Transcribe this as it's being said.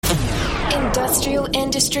Industrial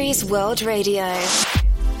Industries World Radio.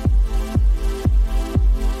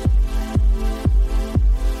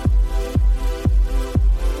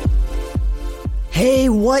 Hey,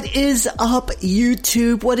 what is up,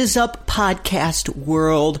 YouTube? What is up, podcast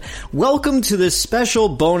world? Welcome to this special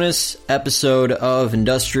bonus episode of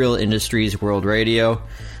Industrial Industries World Radio.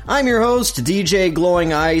 I'm your host, DJ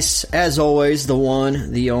Glowing Ice, as always, the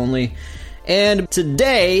one, the only. And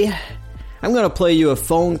today, I'm going to play you a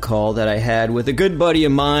phone call that I had with a good buddy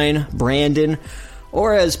of mine, Brandon,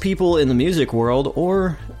 or as people in the music world,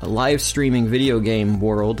 or a live streaming video game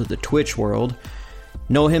world, the Twitch world,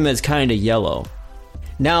 know him as Kinda Yellow.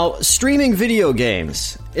 Now, streaming video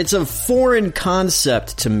games, it's a foreign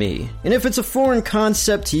concept to me. And if it's a foreign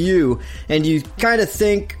concept to you, and you kind of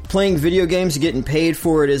think playing video games, getting paid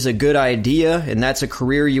for it is a good idea, and that's a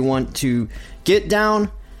career you want to get down,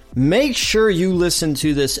 make sure you listen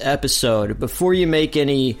to this episode before you make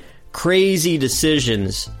any crazy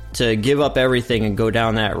decisions to give up everything and go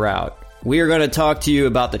down that route. We are going to talk to you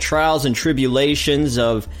about the trials and tribulations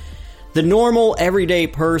of the normal, everyday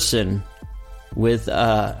person with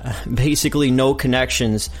basically no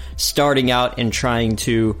connections, starting out and trying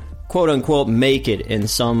to quote-unquote make it in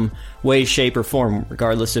some way, shape, or form,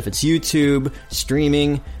 regardless if it's YouTube,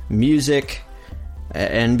 streaming, music,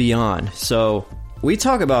 and beyond. So we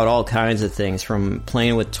talk about all kinds of things, from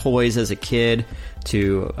playing with toys as a kid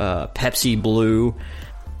to Pepsi Blue.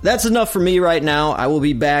 That's enough for me right now. I will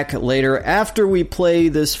be back later after we play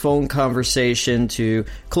this phone conversation to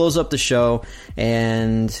close up the show.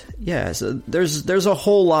 And yeah, so there's a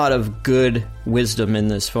whole lot of good wisdom in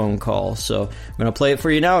this phone call. So I'm going to play it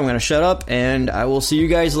for you now. I'm going to shut up, and I will see you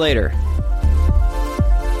guys later.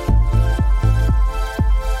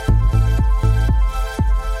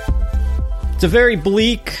 It's a very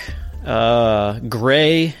bleak,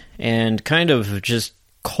 gray, and kind of just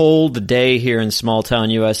cold day here in small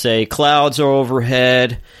town USA. Clouds are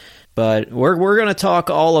overhead, but we're going to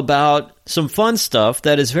talk all about some fun stuff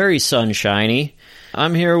that is very sunshiny.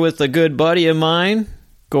 I'm here with a good buddy of mine.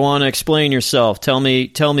 Go on and explain yourself. Tell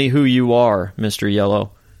me who you are, Mr.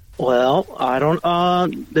 Yellow. Well, I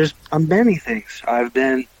don't, there's many things. I've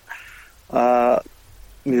been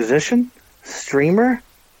musician, streamer.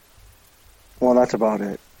 Well, that's about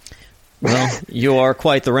it. Well, you are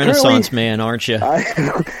quite the Renaissance man, aren't you?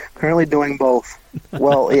 I'm currently doing both.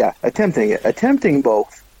 Well, yeah, attempting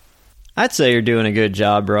both. I'd say you're doing a good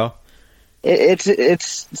job, bro.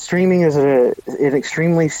 It's streaming is an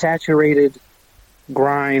extremely saturated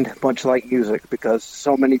grind, much like music, because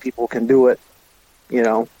so many people can do it, you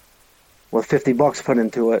know, with $50 put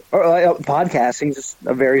into it. Or podcasting is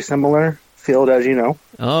a very similar field, as you know.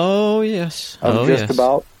 Oh yes,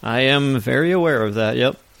 about. I am very aware of that.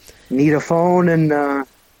 Yep. Need a phone and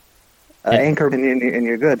Anchor, and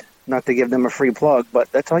you're good. Not to give them a free plug,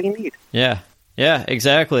 but that's all you need. Yeah,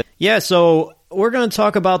 exactly. Yeah, so we're going to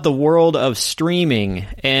talk about the world of streaming,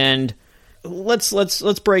 and let's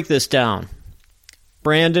break this down.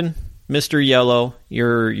 Brandon, Mr. Yellow,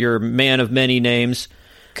 you're man of many names.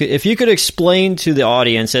 If you could explain to the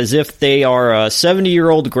audience as if they are a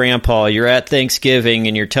 70-year-old grandpa, you're at Thanksgiving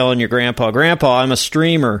and you're telling your grandpa, I'm a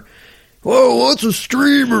streamer. Whoa, what's a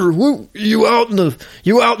streamer? What, you out in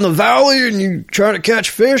the valley and you trying to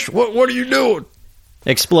catch fish? What are you doing?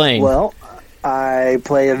 Explain. Well, I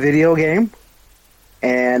play a video game,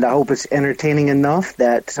 and I hope it's entertaining enough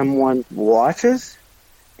that someone watches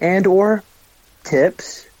and or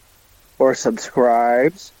tips or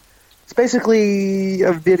subscribes. It's basically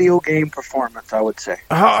a video game performance, I would say.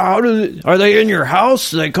 Are they in your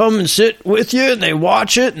house? They come and sit with you and they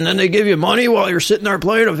watch it and then they give you money while you're sitting there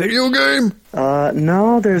playing a video game?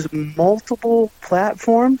 No, there's multiple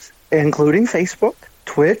platforms, including Facebook,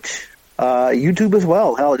 Twitch, YouTube as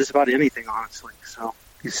well. Hell, just about anything, honestly. So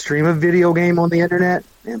you stream a video game on the internet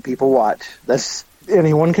and people watch.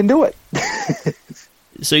 Anyone can do it.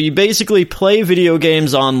 So you basically play video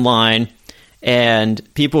games online,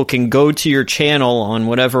 and people can go to your channel on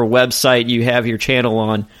whatever website you have your channel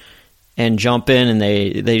on and jump in, and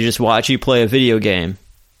they just watch you play a video game.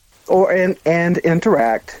 And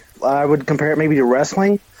interact. I would compare it maybe to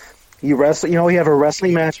wrestling. You have a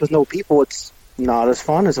wrestling match with no people, it's not as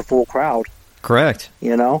fun as a full crowd. Correct.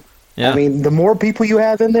 You know? Yeah. I mean, the more people you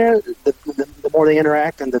have in there, the more they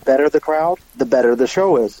interact, and the better the crowd, the better the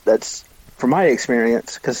show is. That's from my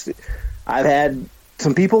experience, because I've had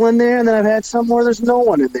some people in there, and then I've had some where there's no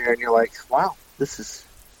one in there, and you're like, wow, this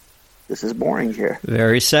is boring here.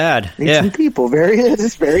 Very sad. Need some people.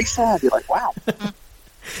 It's very sad. You're like, wow.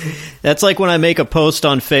 That's like when I make a post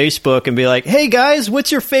on Facebook and be like, hey guys,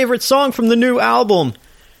 what's your favorite song from the new album?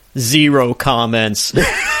 0 comments.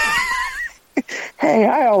 Hey,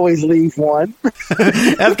 I always leave one.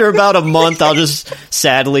 After about a month, I'll just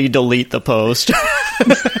sadly delete the post.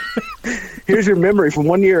 Here's your memory from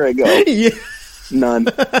 1 year ago. Yeah. None.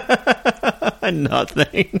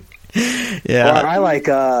 Nothing. Yeah. Or I like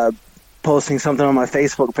posting something on my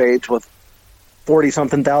Facebook page with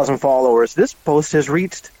 40-something thousand followers. This post has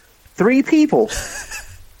reached 3 people.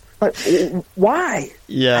 Like, why?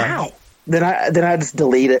 Yeah. How? Then I just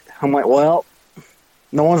delete it. I'm like, well,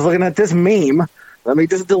 no one's looking at this meme. Let me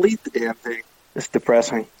just delete the damn thing. It's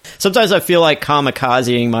depressing. Sometimes I feel like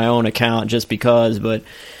kamikazing my own account just because, but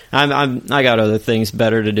I got other things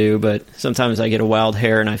better to do. But sometimes I get a wild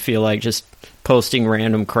hair and I feel like just posting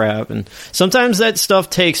random crap. And sometimes that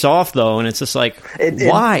stuff takes off though, and it's just like,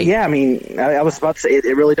 why? Yeah, I mean, I was about to say it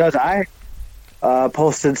really does. I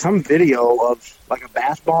posted some video of like a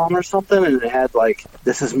bath bomb or something, and it had like,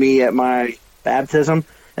 "This is me at my baptism."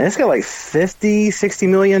 And it's got like 50, 60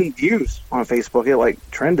 million views on Facebook. It like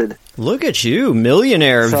trended. Look at you,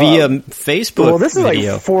 millionaire via Facebook. Well, this is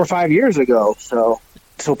video. like 4 or 5 years ago. So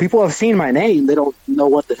people have seen my name. They don't know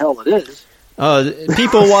what the hell it is.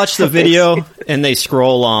 People watch the video and they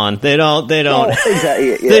scroll on. They don't.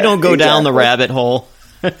 Exactly, yeah, they don't go down the rabbit hole.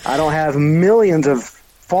 I don't have millions of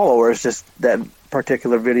followers. Just that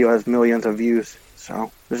particular video has millions of views. So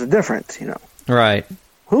there's a difference, Right.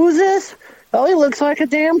 Who's this? Oh, he looks like a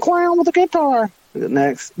damn clown with a guitar.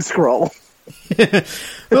 Next, scroll.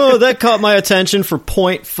 Oh, that caught my attention for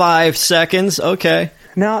 0.5 seconds. Okay.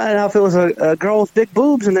 Now if it was a girl with big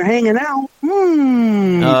boobs and they're hanging out,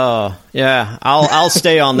 Oh, yeah. I'll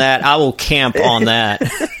stay on that. I will camp on that.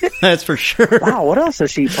 That's for sure. Wow, what else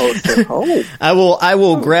has she posted? Oh. I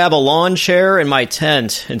will grab a lawn chair and my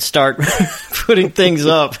tent and start putting things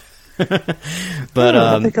up. But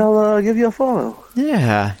I think I'll give you a follow.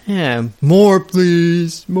 Yeah. More,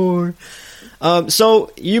 please. More.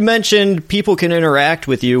 So you mentioned people can interact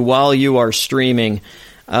with you while you are streaming.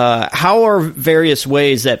 How are various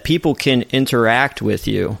ways that people can interact with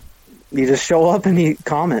you? You just show up and you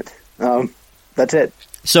comment. That's it.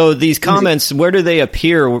 So these comments, where do they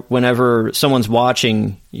appear whenever someone's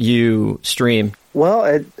watching you stream?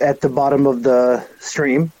 Well, at the bottom of the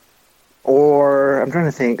stream, or I'm trying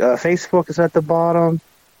to think. Facebook is at the bottom.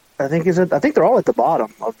 I think they're all at the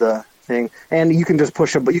bottom of the thing, and you can just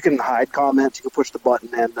push but you can hide comments. You can push the button,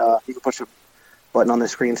 and you can push a button on the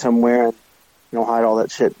screen somewhere, and hide all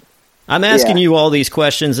that shit. I'm asking you all these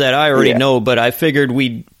questions that I already know, but I figured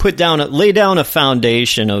we'd lay down a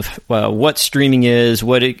foundation of what streaming is,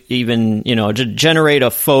 what it even, to generate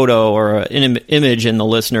a photo or an image in the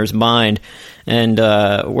listener's mind. And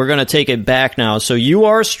we're going to take it back now. So you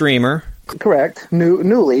are a streamer. Correct.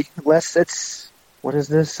 Newly. What is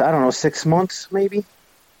this? I don't know, 6 months maybe?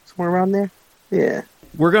 Somewhere around there? Yeah.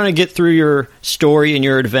 We're going to get through your story and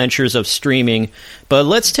your adventures of streaming, but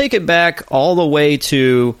let's take it back all the way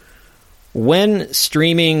to when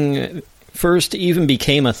streaming first even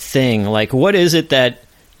became a thing. Like, what is it that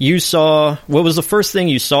you saw? What was the first thing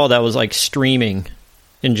you saw that was like streaming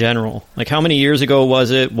in general? Like, how many years ago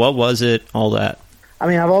was it? What was it? All that. I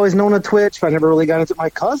mean, I've always known of Twitch, but I never really got into it. My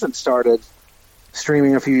cousin started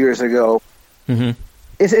streaming a few years ago. Mm-hmm.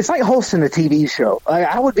 It's like hosting a TV show.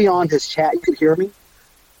 I would be on his chat. You could hear me.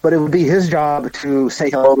 But it would be his job to say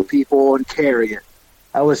hello to people and carry it.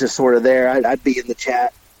 I was just sort of there. I'd be in the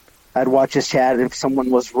chat. I'd watch his chat, and if someone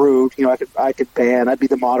was rude, I could ban. I'd be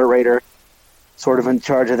the moderator, sort of in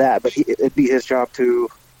charge of that. But it'd be his job to,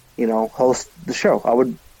 host the show. I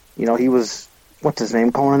would, he was, what's his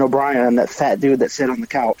name, Conan O'Brien, that fat dude that sat on the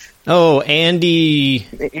couch. Oh, Andy.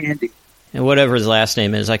 Andy. And whatever his last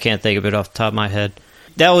name is, I can't think of it off the top of my head.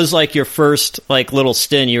 That was like your first little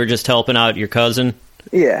stint. You were just helping out your cousin.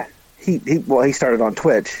 Yeah, he started on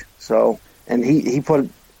Twitch, and he put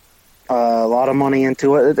a lot of money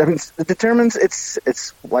into it. I mean, it determines it's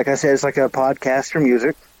like I said, it's like a podcast or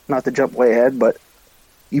music. Not to jump way ahead, but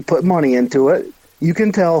you put money into it. You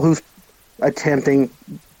can tell who's attempting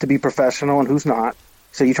to be professional and who's not.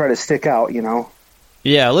 So you try to stick out,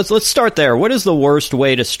 Yeah, let's start there. What is the worst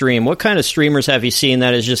way to stream? What kind of streamers have you seen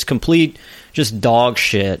that is just dog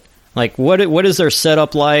shit? Like, what is their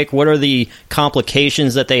setup like? What are the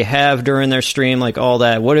complications that they have during their stream? Like, all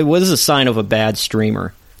that. What is a sign of a bad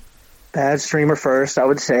streamer? Bad streamer first, I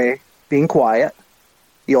would say, being quiet.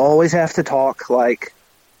 You always have to talk like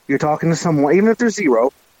you're talking to someone, even if there's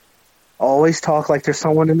zero. Always talk like there's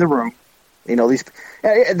someone in the room.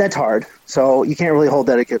 That's hard. So you can't really hold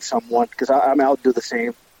that against someone, because I'm out to do the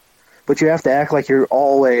same. But you have to act like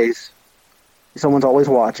someone's always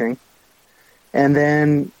watching. And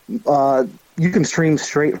then you can stream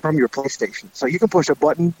straight from your PlayStation. So you can push a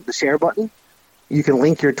button, the share button, you can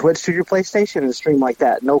link your Twitch to your PlayStation and stream like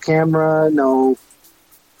that. No camera, no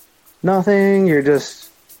nothing. You're just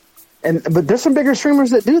but there's some bigger streamers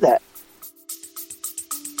that do that.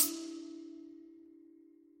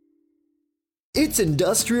 It's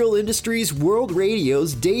Industrial Industries World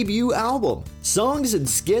Radio's debut album, Songs and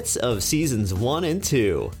Skits of Seasons 1 and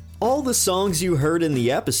 2. All the songs you heard in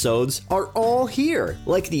the episodes are all here,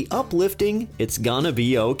 like the uplifting It's Gonna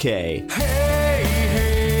Be Okay. Hey,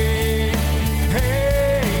 hey, hey,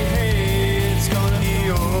 hey, it's gonna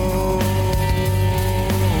be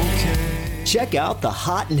okay. Check out the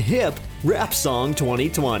hot and hip Rap Song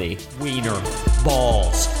 2020. Wiener,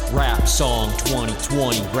 balls, rap song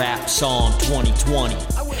 2020, rap song 2020.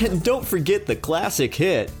 And don't forget the classic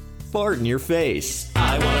hit, Fart in Your Face.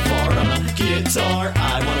 I wanna fart on a guitar,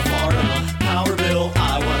 I wanna fart on a power bill,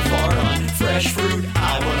 I wanna fart on fresh fruit,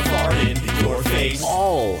 I wanna fart in your face.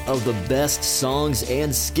 All of the best songs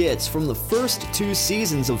and skits from the first 2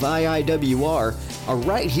 seasons of IIWR are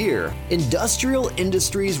right here. Industrial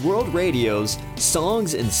Industries World Radio's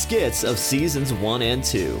Songs and Skits of Seasons 1 and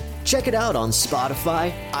 2. Check it out on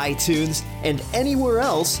Spotify, iTunes, and anywhere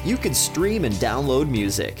else you can stream and download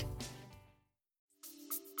music.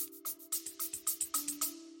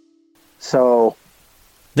 So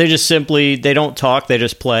They just simply, they don't talk, they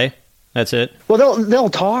just play. That's it. well, they'll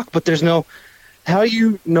talk, but there's no how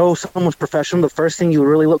you know someone's professional. The first thing you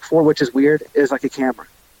really look for, which is weird, is like a camera.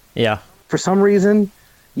 Yeah. For some reason,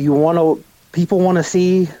 people want to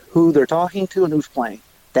see who they're talking to and who's playing.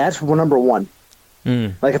 That's number one.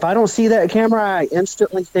 Like if I don't see that camera, I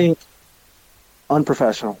instantly think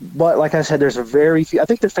unprofessional. But like I said, there's a very few. I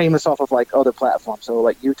think they're famous off of like other platforms, so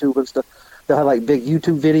like YouTube and stuff. They'll have like big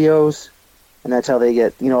YouTube videos, and that's how they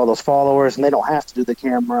get all those followers. And they don't have to do the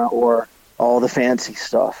camera or all the fancy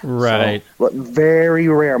stuff. Right. So, but very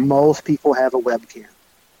rare. Most people have a webcam.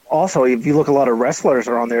 Also, if you look, a lot of wrestlers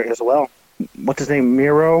are on there as well. What's his name?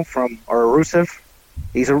 Miro or Rusev.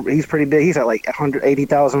 He's pretty big. He's at like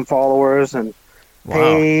 180,000 followers, and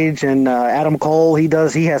Paige and Adam Cole. He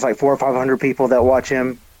has like 400 or 500 people that watch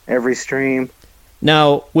him every stream.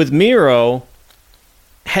 Now, with Miro,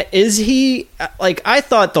 is he, like, I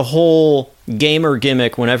thought the whole gamer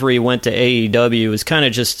gimmick whenever he went to AEW was kind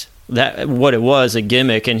of just that, what it was, a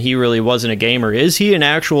gimmick, and he really wasn't a gamer. Is he an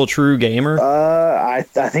actual true gamer? I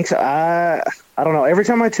think so. I don't know. Every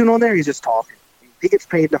time I tune on there, he's just talking. He gets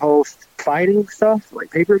paid to host fighting stuff,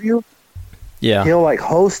 like pay-per-view. Yeah. He'll like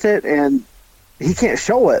host it, and he can't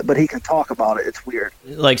show it, but he can talk about it. It's weird.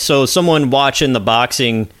 Like, so someone watching the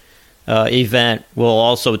boxing event will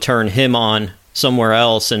also turn him on somewhere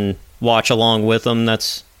else and watch along with him.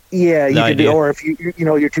 That's you could idea. do, or if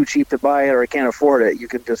you're too cheap to buy it or can't afford it, you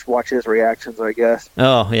could just watch his reactions, I guess.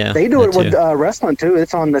 Oh yeah, They do that it with too. wrestling too.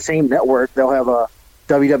 It's on the same network. They'll have a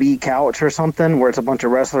WWE Couch or something where it's a bunch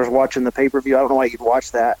of wrestlers watching the pay-per-view. I don't know why you'd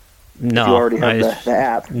watch that. No, if you already have the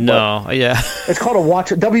app. No, yeah. It's called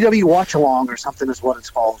WWE Watch Along or something is what it's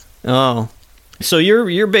called. Oh, so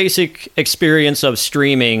your basic experience of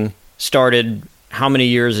streaming started how many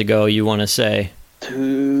years ago? You want to say?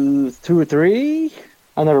 2 or 3.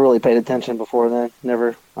 I never really paid attention before then.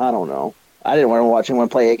 Never. I don't know. I didn't want to watch anyone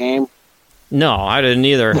play a game. No, I didn't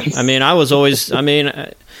either. I mean, I was always. I mean,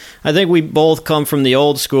 I think we both come from the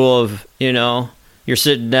old school of you're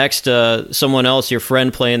sitting next to someone else, your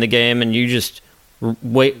friend playing the game, and you just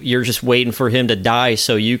wait. You're just waiting for him to die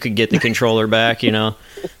so you could get the controller back.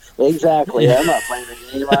 Exactly. I'm not playing the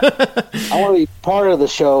game. I want to be part of the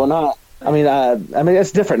show, not. I mean,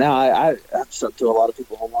 it's different now. I'm stuck to a lot of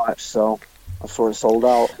people who watch, so I'm sort of sold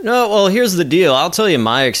out. No, well, here's the deal. I'll tell you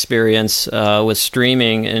my experience with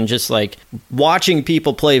streaming and just like watching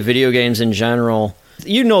people play video games in general.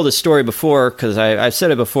 You know the story before because I've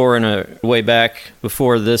said it before in a way back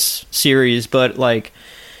before this series, but like,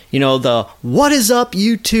 the what is up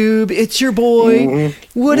YouTube? It's your boy.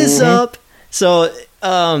 Mm-hmm. What is up? So,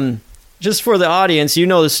 just for the audience, you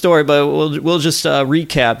know the story, but we'll just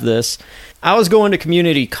recap this. I was going to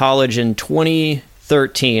community college in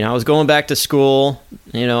 2013. I was going back to school.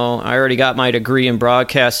 I already got my degree in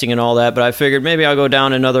broadcasting and all that, but I figured maybe I'll go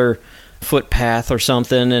down another footpath or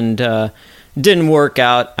something, and didn't work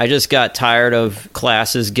out. I just got tired of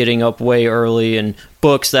classes getting up way early and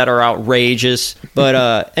books that are outrageous.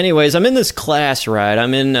 But anyways, I'm in this class, right?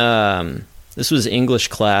 I'm in, this was English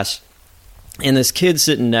class. And this kid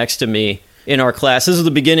sitting next to me in our class, this is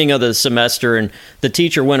the beginning of the semester, and the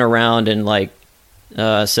teacher went around and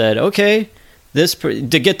said, okay,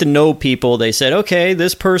 to get to know people, they said, okay,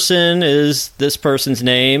 this person is this person's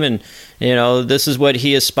name, and this is what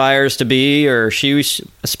he aspires to be or she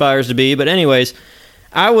aspires to be. But anyways,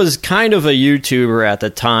 I was kind of a YouTuber at the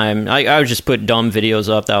time. I would just put dumb videos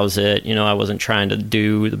up. That was it. You know, I wasn't trying to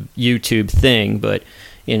do the YouTube thing, but,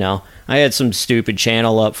 you know, I had some stupid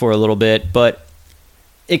channel up for a little bit. But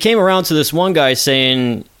it came around to this one guy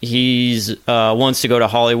saying he's wants to go to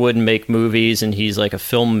Hollywood and make movies, and he's like a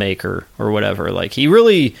filmmaker or whatever. Like, he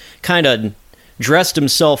really kind of dressed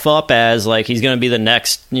himself up as like he's going to be the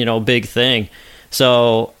next, you know, big thing.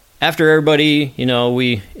 So after everybody, you know,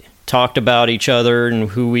 we talked about each other and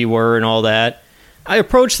who we were and all that, I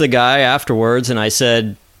approached the guy afterwards and I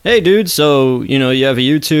said, "Hey dude, so, you know, you have a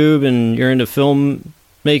YouTube and you're into film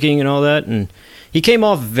making and all that?" And he came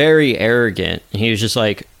off very arrogant. He was just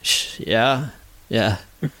like, yeah.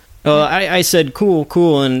 Well, I said,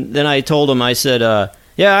 cool. And then I told him, I said,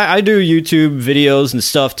 yeah, I do YouTube videos and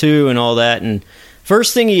stuff too and all that. And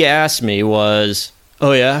first thing he asked me was,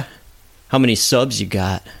 "Oh yeah, how many subs you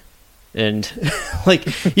got?" And like,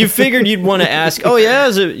 you figured you'd want to ask, "Oh yeah,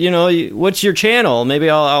 is it, you know, what's your channel? Maybe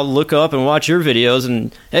I'll look up and watch your videos,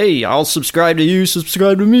 and hey, I'll subscribe to you,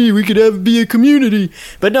 subscribe to me. We could be a community."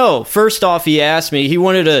 But no, first off, he asked me. He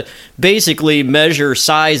wanted to basically measure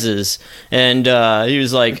sizes, and he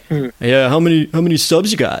was like, "Yeah, how many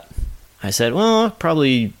subs you got?" I said, "Well,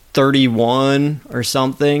 probably 31 or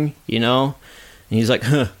something, you know." And he's like,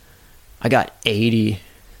 "Huh, I got 80."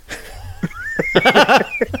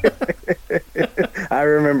 I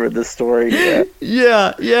remember the story.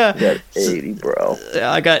 Yeah. You got 80, bro.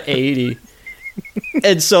 I got 80.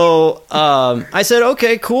 And so I said,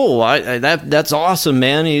 "Okay, cool. That's awesome,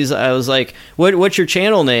 man." I was like, "What's your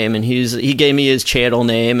channel name?" And he gave me his channel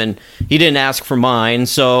name, and he didn't ask for mine.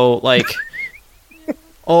 So like,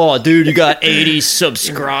 "Oh, dude, you got 80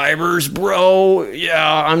 subscribers, bro.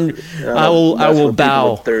 Yeah, I will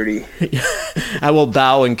bow. 30. I will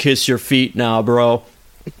bow and kiss your feet now, bro."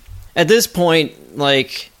 At this point,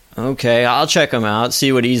 like, okay, I'll check him out,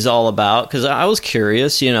 see what he's all about, because I was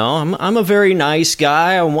curious, you know. I'm a very nice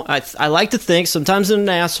guy. I like to think, sometimes I'm an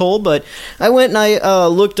asshole, but I went and I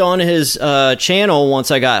looked on his channel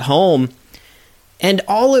once I got home, and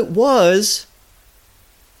all it was,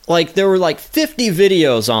 like, there were like 50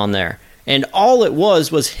 videos on there, and all it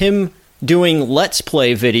was him doing Let's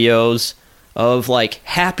Play videos of, like,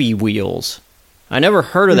 Happy Wheels. I never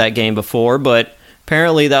heard of that game before, but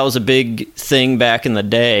apparently that was a big thing back in the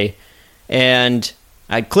day. And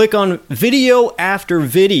I'd click on video after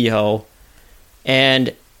video,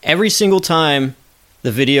 and every single time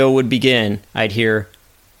the video would begin, I'd hear,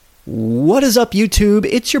 "What is up, YouTube?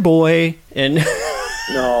 It's your boy." And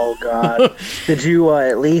Oh, God. Did you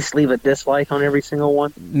at least leave a dislike on every single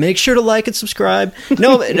one? Make sure to like and subscribe.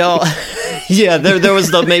 No. Yeah, there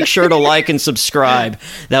was the make sure to like and subscribe.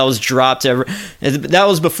 That was dropped. That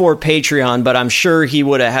was before Patreon, but I'm sure he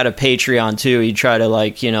would have had a Patreon too. He'd try to,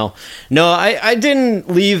 like, you know. No, I didn't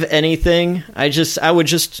leave anything. I would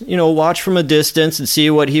just, you know, watch from a distance and see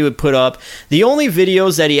what he would put up. The only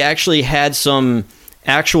videos that he actually had some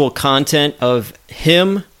actual content of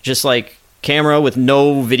him, just like camera with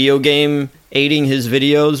no video game aiding his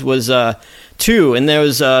videos, was 2. And there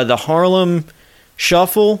was the Harlem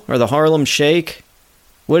Shuffle or the Harlem Shake.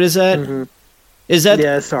 What is that? Mm-hmm. Is that?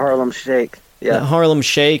 Yeah, it's the Harlem Shake. Yeah, the Harlem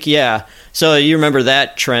Shake. Yeah. So you remember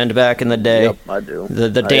that trend back in the day? Yep, I do.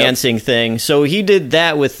 The dancing thing. So he did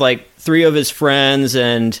that with like 3 of his friends,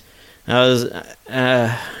 and I was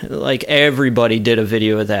like, everybody did a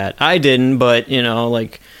video of that. I didn't, but you know,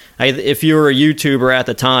 like, if you were a YouTuber at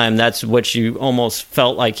the time, that's what you almost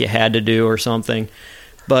felt like you had to do or something.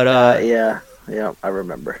 But yeah, I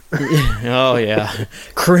remember. Oh yeah,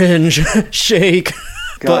 cringe, shake.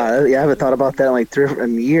 God, I haven't thought about that in like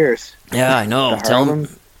 3 years. Yeah, I know. Tell me.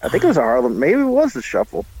 I think it was a Harlem. Maybe it was the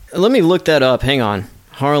Shuffle. Let me look that up. Hang on,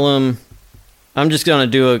 Harlem. I'm just gonna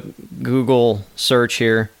do a Google search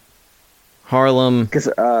here. Harlem. Because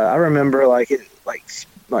I remember like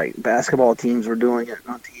basketball teams were doing it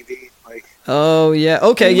on TV. Like, oh yeah,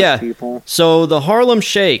 okay, yeah. People. So the Harlem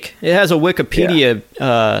Shake, it has a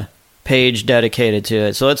Wikipedia page dedicated to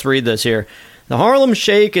it. So let's read this here. The Harlem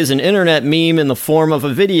Shake is an internet meme in the form of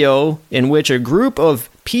a video in which a group of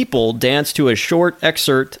people dance to a short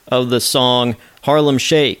excerpt of the song Harlem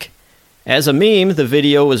Shake. As a meme, the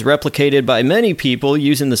video was replicated by many people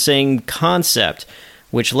using the same concept,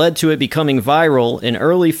 which led to it becoming viral in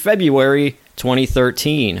early February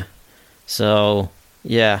 2013. So,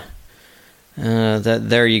 yeah.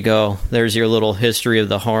 There you go. There's your little history of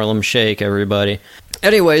the Harlem Shake, everybody.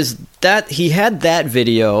 Anyways, he had that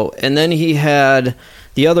video, and then he had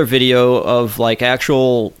the other video of like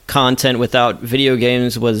actual content without video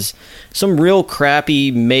games, was some real crappy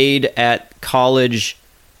made at college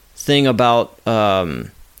thing about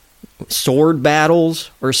sword battles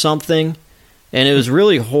or something. And it was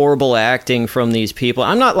really horrible acting from these people.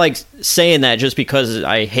 I'm not like saying that just because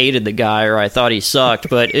I hated the guy or I thought he sucked,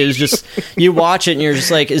 but it was just, you watch it and you're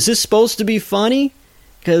just like, is this supposed to be funny?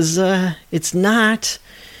 Because it's not.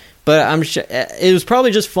 But I'm sure it was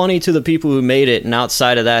probably just funny to the people who made it, and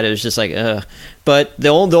outside of that, it was just like, ugh. But the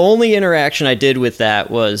only interaction I did with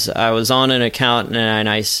that was I was on an account and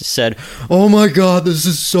I said, "Oh my god, this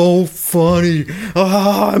is so funny!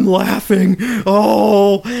 Oh, I'm laughing!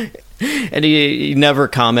 Oh!" And he never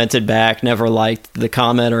commented back, never liked the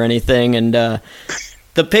comment or anything, and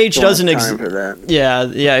the page doesn't exist. Yeah,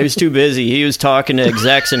 he was too busy. He was talking to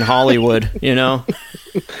execs in Hollywood, you know.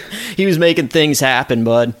 He was making things happen,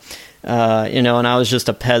 bud. You know, and I was just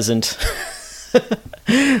a peasant.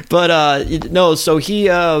 But no, so he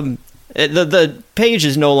the page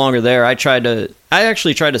is no longer there. I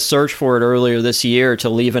actually tried to search for it earlier this year to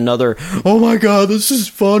leave another, "Oh my god, this is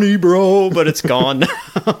funny, bro," but it's gone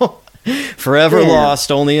now. Forever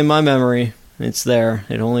lost, only in my memory. It's there.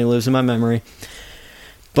 It only lives in my memory.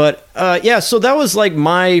 But, yeah, so that was, like,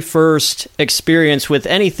 my first experience with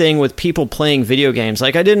anything with people playing video games.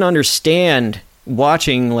 Like, I didn't understand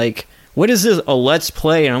watching, like, what is this, a Let's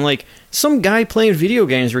Play? And I'm like, some guy playing video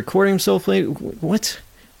games, recording himself playing, what?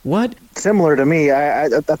 Similar to me, I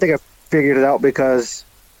think I figured it out because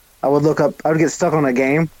I would get stuck on a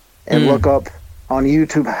game and look up on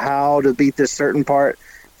YouTube how to beat this certain part.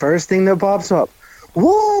 First thing that pops up,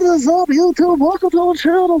 "What is up, YouTube? Welcome to the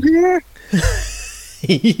channel here."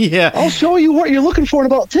 Yeah. "I'll show you what you're looking for in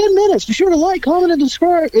about 10 minutes. Be sure to like, comment, and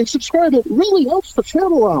subscribe. It really helps the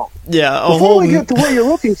channel out." Yeah. Before we get to what you're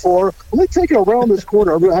looking for, let me take you around this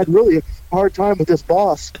corner. I had really a hard time with this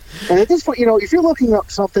boss. And at this point, you know, if you're looking up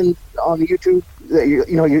something on YouTube that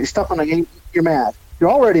you're stuck on a game, you're mad. You're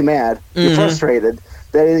already mad. You're frustrated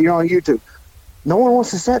that you're on YouTube. No one wants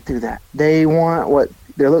to sit through that. They want what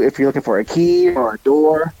they're looking. If you're looking for a key or a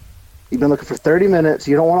door, you've been looking for 30 minutes.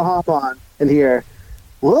 You don't want to hop on and hear,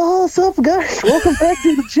 "Well, what's up, guys? Welcome back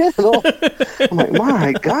to the channel." I'm like,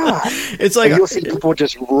 my God. It's like, and you'll see people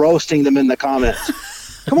just roasting them in the comments.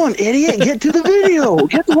 "Come on, idiot, get to the video.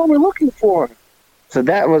 Get to what we're looking for." So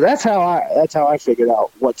that's how I figured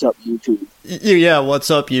out what's up YouTube. Yeah,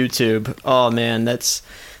 what's up YouTube? Oh man, that's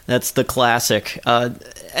the classic.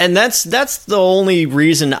 And that's the only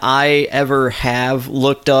reason I ever have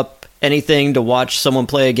looked up anything to watch someone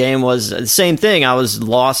play a game. Was the same thing. I was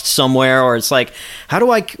lost somewhere, or it's like, how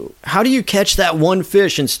do you catch that one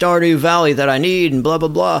fish in Stardew Valley that I need, and blah blah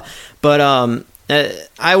blah. But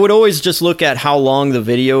I would always just look at how long the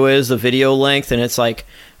video is, the video length, and it's like,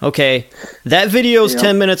 okay, that video's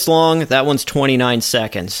 10 minutes long, that one's 29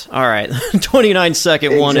 seconds. All right, 29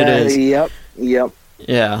 second one it is. Yep.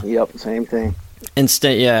 Yeah. Yep, same thing.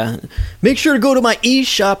 Instant, yeah. Make sure to go to my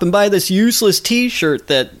eShop and buy this useless T-shirt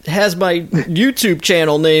that has my YouTube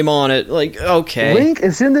channel name on it. Like, okay. Link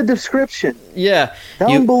is in the description. Yeah.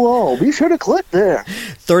 Down below. Be sure to click there.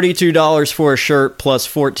 $32 for a shirt plus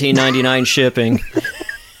 $14.99 shipping.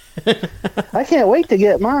 I can't wait to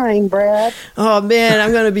get mine, Brad. Oh, man,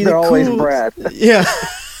 I'm going to be They're the always coolest. Brad. Yeah.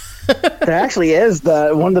 There actually is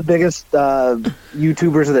one of the biggest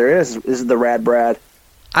YouTubers there is the Rad Brad.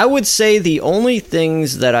 I would say the only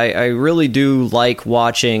things that I really do like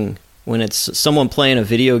watching when it's someone playing a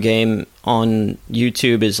video game on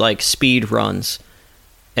YouTube is like speed runs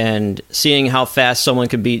and seeing how fast someone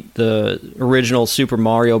could beat the original Super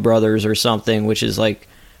Mario Brothers or something, which is like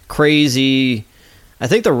crazy. I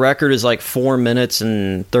think the record is like 4 minutes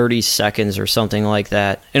and 30 seconds or something like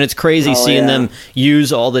that. And it's crazy seeing them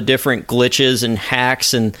use all the different glitches and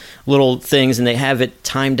hacks and little things, and they have it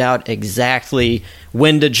timed out exactly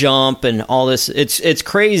when to jump and all this. It's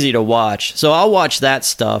crazy to watch. So I'll watch that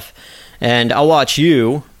stuff, and I'll watch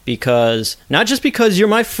you because, not just because you're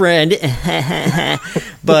my friend,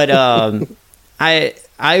 but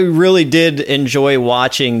I really did enjoy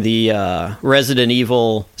watching the Resident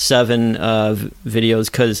Evil 7 videos,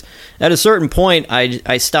 because at a certain point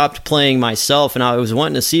I stopped playing myself and I was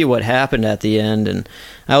wanting to see what happened at the end, and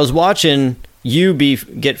I was watching you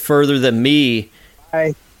get further than me.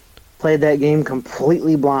 I played that game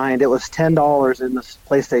completely blind. It was $10 in the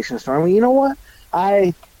PlayStation Store. I mean, you know what?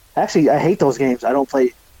 I hate those games. I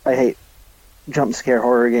hate jump scare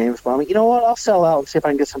horror games, but I mean, you know what? I'll sell out and see if I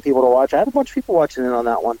can get some people to watch. I had a bunch of people watching in on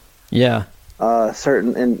that one. Yeah. On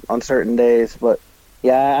certain days, but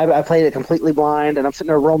yeah, I played it completely blind, and I'm sitting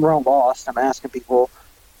there roaming around lost. I'm asking people,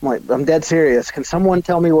 I'm dead serious. Can someone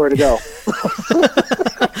tell me where to go?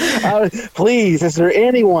 Please, is there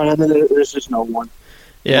anyone? And then there's just no one.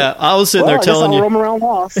 Yeah, I was sitting there telling you. I'll roam around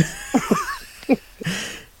lost.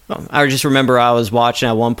 I just remember I was watching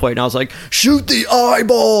at one point and I was like, shoot the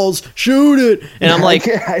eyeballs, shoot it. And I'm like,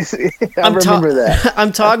 I remember that.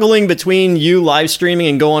 I'm toggling between you live streaming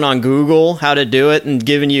and going on Google how to do it and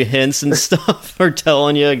giving you hints and stuff or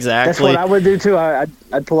telling you exactly. That's what I would do too. I'd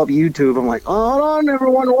pull up YouTube. I'm like, hold on,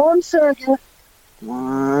 everyone, 1 second.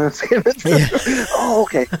 Oh,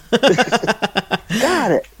 okay.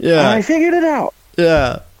 Got it. Yeah. I figured it out.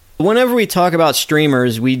 Yeah. Whenever we talk about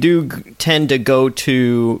streamers, we do tend to go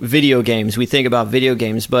to video games. We think about video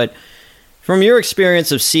games, but from your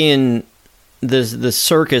experience of seeing the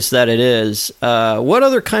circus that it is, what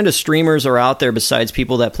other kind of streamers are out there besides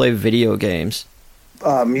people that play video games?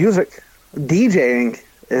 Music. DJing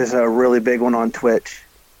is a really big one on Twitch.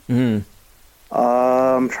 I'm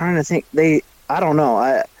trying to think. I don't know.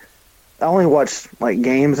 I only watch like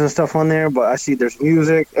games and stuff on there, but I see there's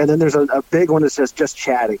music, and then there's a big one that says just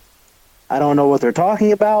chatting. I don't know what they're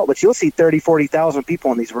talking about, but you'll see 30, 40,000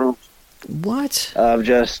 people in these rooms. What? Of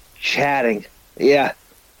just chatting. Yeah.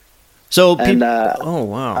 So, oh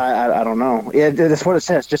wow. I don't know. Yeah, that's what it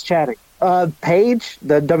says, just chatting. Paige,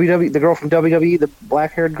 the girl from WWE, the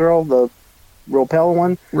black-haired girl, the real pale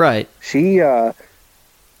one. Right. She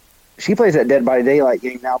plays that Dead by Daylight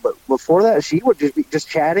game now, but before that, she would just be just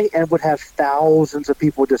chatting and would have thousands of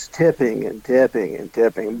people just tipping and tipping and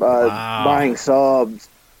tipping, buying subs.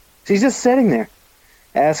 She's just sitting there,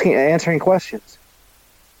 answering questions.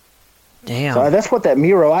 Damn. So that's what that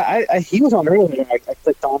Miro. He was on earlier. I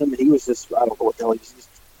clicked on him, and he was just, I don't know what the hell, he was just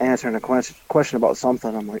answering a question about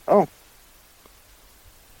something. I'm like, oh,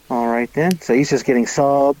 all right then. So he's just getting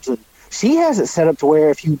subs, and she has it set up to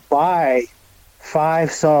where if you buy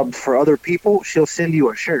 5 subs for other people, she'll send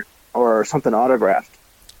you a shirt or something autographed.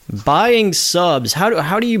 Buying subs.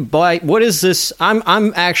 How do you buy? What is this?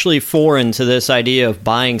 I'm actually foreign to this idea of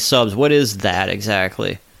buying subs. What is that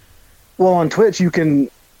exactly? Well, on Twitch, you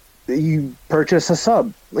purchase a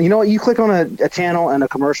sub. You know what? You click on a channel and a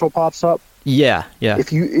commercial pops up. Yeah.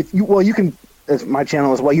 If you you can. As my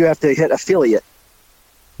channel as well. You have to hit affiliate.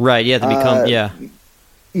 Right. You have to become. You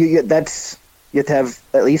have to have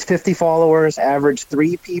at least 50 followers, average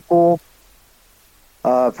 3 people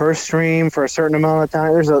per stream for a certain amount of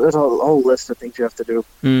time. There's a whole list of things you have to do.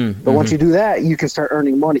 But once you do that, you can start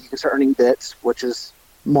earning money. You can start earning bits, which is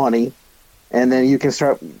money, and then you can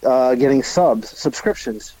start getting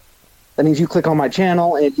subscriptions. That means you click on my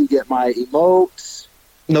channel and you get my emotes,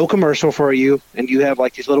 no commercial for you, and you have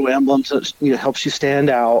like these little emblems that helps you stand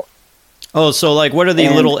out. Oh, so like what are the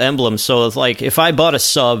little emblems? So it's like if I bought a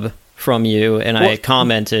sub from you and I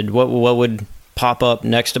commented, what would pop up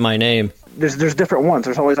next to my name? There's different ones.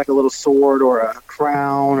 There's always like a little sword or a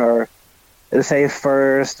crown, or it'll say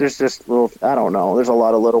first. There's just little, I don't know. There's a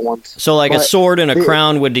lot of little ones. So like a sword and a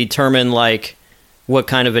crown would determine like what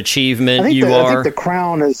kind of achievement you are. I think the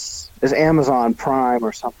crown is Amazon Prime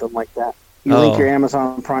or something like that. You link your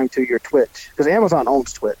Amazon Prime to your Twitch, because Amazon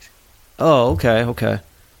owns Twitch. Oh, okay.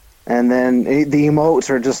 And then the emotes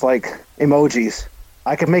are just like emojis.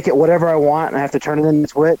 I can make it whatever I want, and I have to turn it into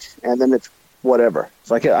Twitch, and then it's whatever.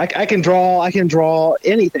 So I can draw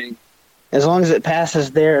anything as long as it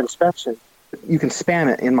passes their inspection. You can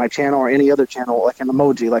spam it in my channel or any other channel, like an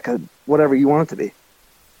emoji, like a whatever you want it to be.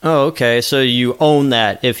 Oh, okay. So you own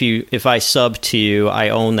that. If I sub to you, I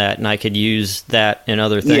own that, and I could use that in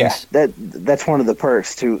other things. Yeah, that's one of the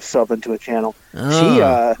perks to sub into a channel.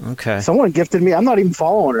 Oh, okay. Someone gifted me. I'm not even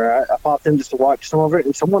following her. I popped in just to watch some of it,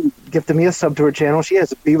 and someone gifted me a sub to her channel. She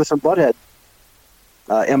has Beavis and Butthead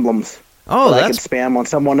emblems. Oh, that I can spam on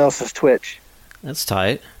someone else's Twitch. That's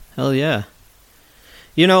tight. Hell yeah.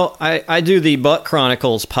 You know, I do the Butt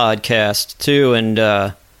Chronicles podcast too,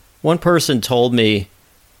 and one person told me,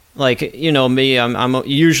 like, you know, me, I'm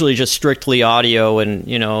usually just strictly audio, and,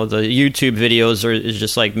 you know, the YouTube videos is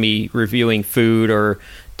just like me reviewing food or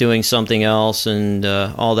doing something else and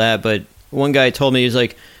all that. But one guy told me, he's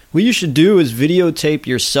like, what you should do is videotape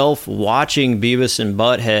yourself watching Beavis and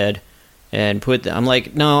Butthead and I'm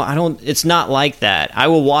like, no, I don't, it's not like that. I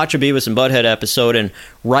will watch a Beavis and Butthead episode and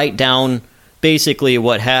write down basically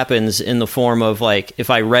what happens in the form of, like, if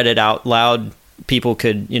I read it out loud, people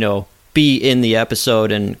could, you know, be in the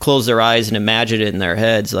episode and close their eyes and imagine it in their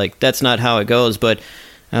heads. Like, that's not how it goes. But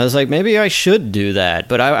I was like, maybe I should do that.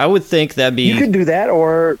 But I would think that'd be... You could do that,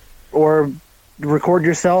 or record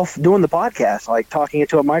yourself doing the podcast, like talking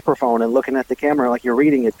into a microphone and looking at the camera like you're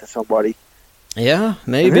reading it to somebody. Yeah,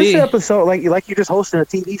 maybe. This episode, like you're just hosting a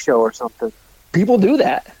TV show or something. People do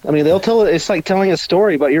that. I mean, they'll tell it. It's like telling a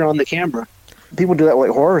story, but you're on the camera. People do that with,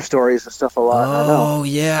 like, horror stories and stuff a lot. Oh,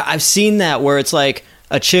 yeah. I've seen that where it's like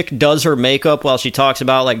a chick does her makeup while she talks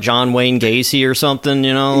about, like, John Wayne Gacy or something,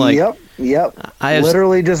 you know? Like, Yep. Yep. I have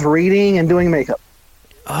literally just reading and doing makeup.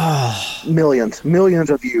 Oh, millions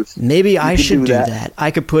of views. Maybe I should do that. that.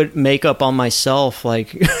 I could put makeup on myself,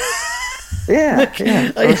 like. Yeah.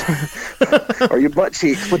 Or your butt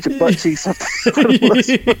cheeks. Put your butt cheeks up.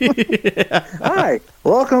 Hi,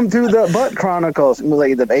 welcome to the Butt Chronicles.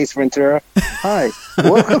 Like the Ace Ventura. Hi,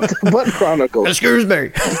 welcome to Butt Chronicles. Excuse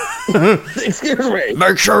me. Excuse me.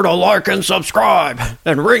 Make sure to like and subscribe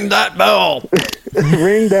and ring that bell.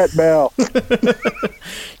 Ring that bell.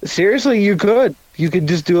 Seriously, you could. You could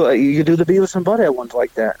just do it. You could do the Beavis and Butthead ones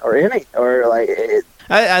like that, or like.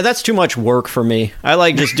 That's too much work for me. I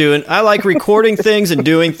like recording things and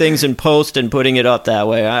doing things in post and putting it up that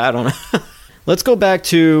way. I don't know. Let's go back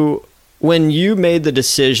to when you made the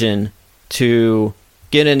decision to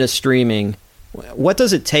get into streaming. What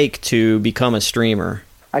does it take to become a streamer?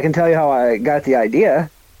 I can tell you how I got the idea.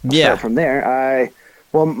 Yeah. Start from there.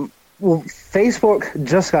 Well, Facebook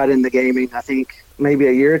just got into gaming, I think, maybe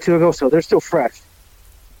a year or two ago, so they're still fresh.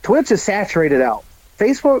 Twitch is saturated out.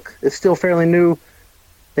 Facebook is still fairly new.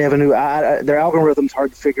 They have a new their algorithm's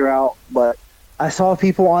hard to figure out, but I saw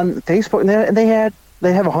people on Facebook and they have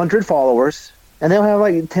 100 followers, and they'll have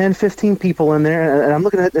like 10, 15 people in there, and I'm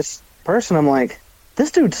looking at this person, I'm like,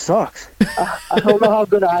 this dude sucks. I don't know how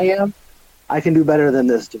good I am. I can do better than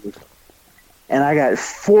this dude. And I got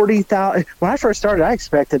 40,000. When I first started, I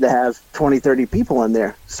expected to have 20, 30 people in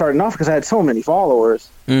there, starting off because I had so many followers.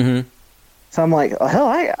 Mm-hmm. So I'm like, oh, hell,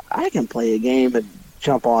 I can play a game and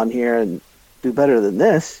jump on here and do better than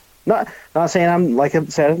this. Not saying I'm, like I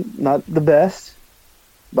said, not the best,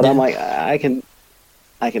 but I'm like, I can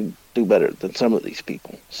do better than some of these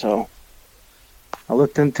people. So I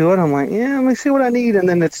looked into it. I'm like, yeah, let me see what I need. And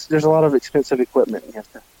then there's a lot of expensive equipment you have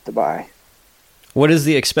to buy. What is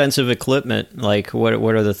the expensive equipment? Like, what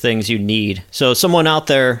are the things you need? So someone out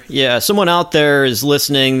there is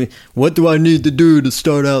listening. What do I need to do to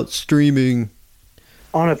start out streaming?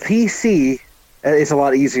 On a PC, it's a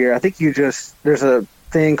lot easier. I think there's a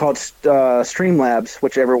thing called Streamlabs,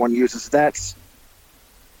 which everyone uses. That's,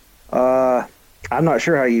 I'm not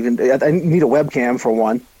sure how you I need a webcam for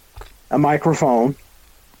one, a microphone,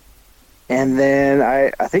 and then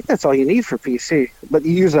I think that's all you need for PC. But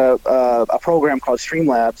you use a program called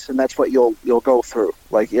Streamlabs, and that's what you'll go through.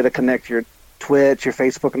 Like, it'll connect your Twitch, your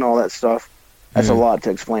Facebook, and all that stuff. That's a lot to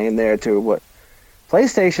explain there too. What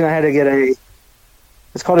PlayStation, I had to get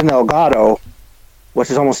it's called an Elgato, which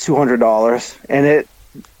is almost $200, and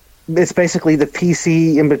it's basically the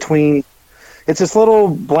PC in between. It's this little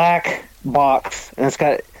black box, and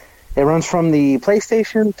it runs from the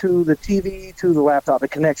PlayStation to the TV to the laptop.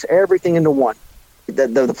 It connects everything into one. The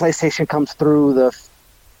PlayStation comes through the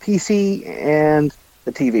PC and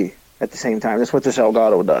the TV at the same time. That's what this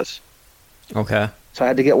Elgato does. Okay. So I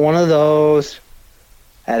had to get one of those.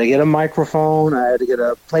 I had to get a microphone. I had to get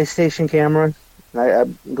a PlayStation camera. I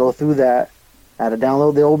go through that. I had to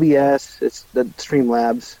download the OBS. It's the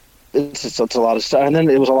Streamlabs. It's a lot of stuff, and then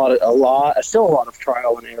it was still a lot of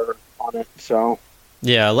trial and error on it. So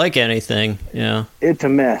yeah, like anything, yeah, it's a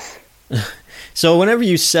mess. So whenever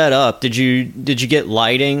you set up, did you get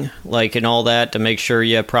lighting, like, and all that to make sure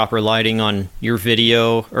you have proper lighting on your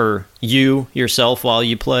video or you yourself while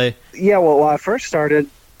you play? Yeah, well, when I first started,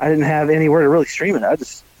 I didn't have anywhere to really stream it. I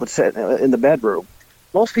just would sit in the bedroom.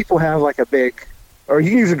 Most people have like a big, or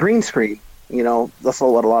you can use a green screen. You know, that's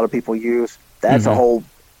what a lot of people use. That's a whole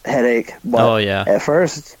headache. But at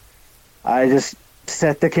first, I just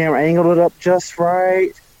set the camera, angled it up just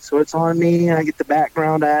right so it's on me, and I get the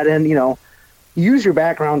background add-in. You know, use your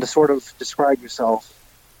background to sort of describe yourself.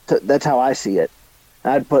 That's how I see it.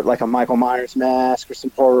 I'd put like a Michael Myers mask or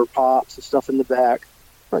some horror pops and stuff in the back.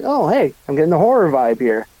 Like, oh, hey, I'm getting the horror vibe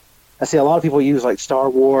here. I see a lot of people use like Star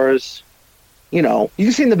Wars. You know, you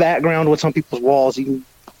can see in the background with some people's walls. You can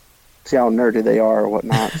see how nerdy they are or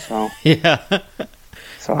whatnot. So yeah.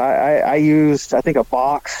 So I used, I think, a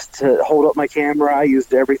box to hold up my camera. I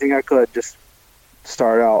used everything I could just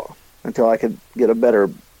start out until I could get a better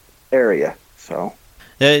area. So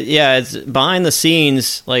yeah, it's behind the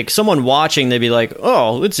scenes. Like, someone watching, they'd be like,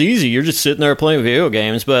 "Oh, it's easy. You're just sitting there playing video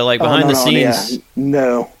games." But like behind the scenes,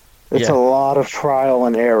 it's a lot of trial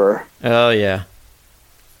and error. Oh yeah.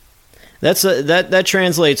 That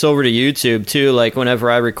translates over to YouTube too. Like,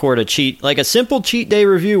 whenever I record a simple cheat day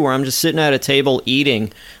review where I'm just sitting at a table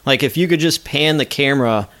eating, like, if you could just pan the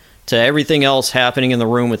camera to everything else happening in the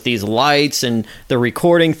room with these lights and the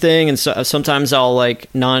recording thing, and sometimes I'll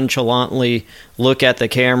like nonchalantly look at the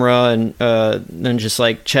camera and then just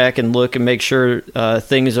like check and look and make sure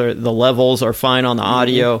the levels are fine on the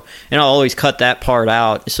audio, and I'll always cut that part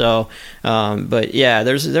out. So, but yeah,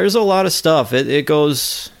 there's a lot of stuff. It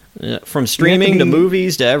goes From streaming to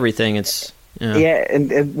movies to everything. It's yeah,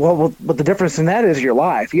 and well, but the difference in that is you're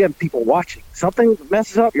live. You have people watching. Something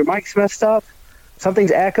messes up, your mic's messed up,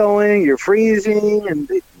 something's echoing, you're freezing, and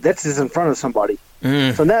that's just in front of somebody.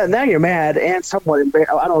 So now you're mad and somewhat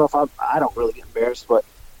embarrassed. I don't know if I don't really get embarrassed, but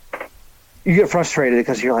you get frustrated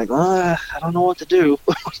because you're like, I don't know what to do.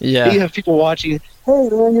 Yeah. You have people watching. Hey,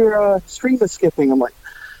 man, your stream is skipping. I'm like,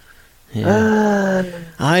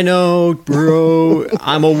 I know, bro.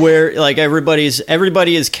 I'm aware. Like everybody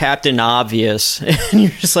is Captain Obvious, and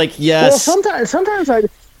you're just like, yes. Well, sometimes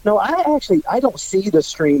I don't see the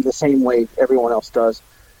stream the same way everyone else does.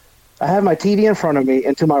 I have my TV in front of me,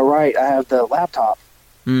 and to my right, I have the laptop.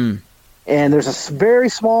 And there's a very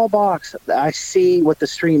small box that I see what the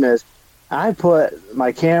stream is. I put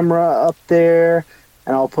my camera up there,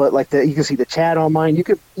 and I'll put you can see the chat on mine. You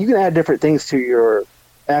can add different things to your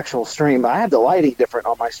actual stream. I have the lighting different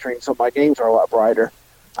on my stream, so my games are a lot brighter.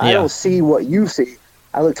 I don't see what you see.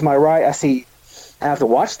 I look to my right. I have to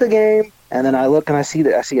watch the game, and then I look and I see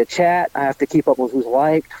a chat. I have to keep up with who's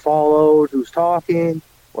liked, followed, who's talking,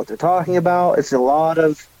 what they're talking about. It's a lot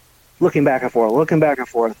of looking back and forth.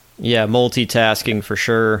 Yeah, multitasking for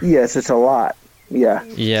sure. Yes, it's a lot. Yeah.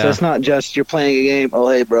 So it's not just you're playing a game. Oh,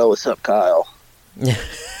 hey, bro, what's up, Kyle? Yeah.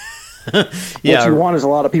 What you want is a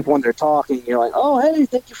lot of people when they're talking. You're like, oh, hey,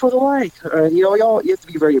 thank you for the like. You have to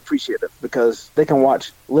be very appreciative because they can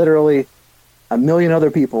watch literally a million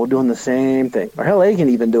other people doing the same thing. Or hell, they can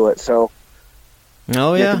even do it. So you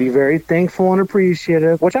have to be very thankful and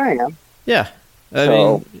appreciative, which I am. Yeah. I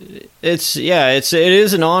mean, it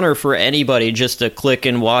is an honor for anybody just to click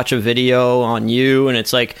and watch a video on you, and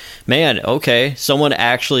it's like, man, okay, someone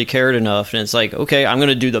actually cared enough, and it's like, okay, I'm going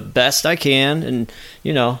to do the best I can, and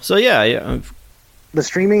so yeah. The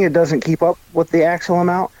streaming, it doesn't keep up with the actual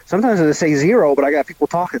amount. Sometimes it say 0, but I got people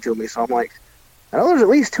talking to me, so I'm like, I know there's at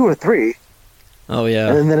least 2 or 3. Oh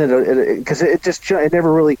yeah, and then because it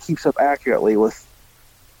never really keeps up accurately with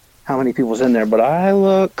how many people's in there. But I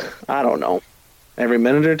don't know. Every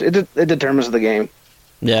minute, it determines the game.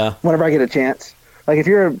 Yeah. Whenever I get a chance. Like, if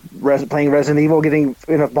you're playing Resident Evil, getting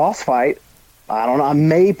in a boss fight, I don't know, I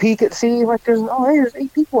may peek at see, like, there's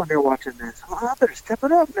 8 people in there watching this. I better step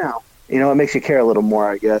it up now. It makes you care a little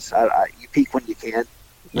more, I guess. You peek when you can.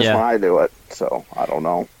 That's when I do it. So, I don't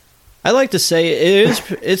know. I like to say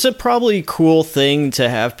it's a probably cool thing to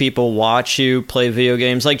have people watch you play video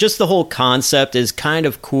games. Like, just the whole concept is kind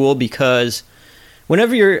of cool because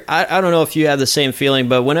whenever I don't know if you have the same feeling,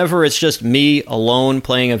 but whenever it's just me alone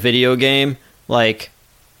playing a video game, like,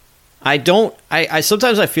 I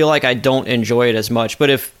sometimes I feel like I don't enjoy it as much. But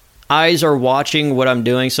if eyes are watching what I'm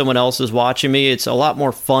doing, someone else is watching me, it's a lot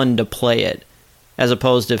more fun to play it as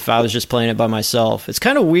opposed to if I was just playing it by myself. It's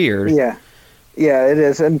kind of weird. Yeah, it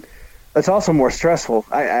is, and it's also more stressful.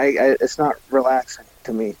 It's not relaxing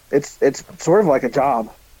to me. It's sort of like a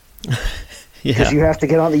job. Because you have to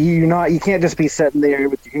get on you can't just be sitting there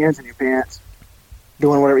with your hands in your pants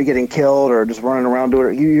doing whatever, you're getting killed or just running around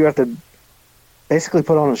doing it. You have to basically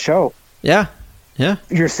put on a show. Yeah.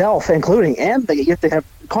 Yourself, including, and you have to have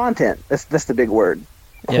content. That's the big word.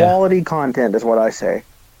 Quality content is what I say.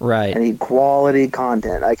 Right. I need quality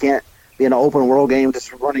content. I can't be in an open world game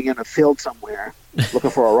just running in a field somewhere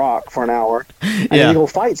looking for a rock for an hour. I need to go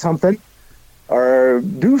fight something or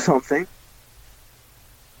do something.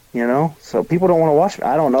 So people don't want to watch.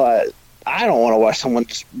 I don't know. I don't want to watch someone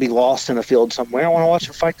just be lost in a field somewhere. I want to watch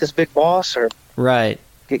them fight this big boss or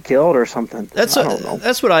get killed or something. I don't know.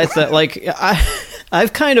 That's what I thought. Like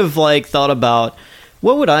I've kind of like thought about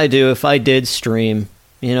what would I do if I did stream.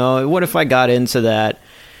 What if I got into that?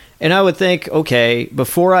 And I would think, okay,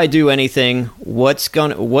 before I do anything, what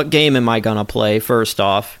game am I gonna play first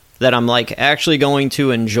off that I'm like actually going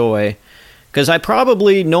to enjoy? Because I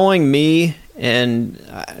probably, knowing me and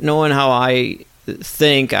knowing how I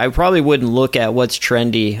think, I probably wouldn't look at what's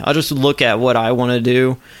trendy. I'll just look at what I want to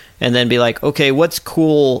do and then be like, okay, what's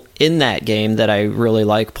cool in that game that I really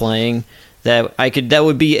like playing that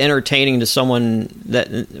would be entertaining to someone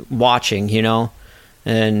that watching,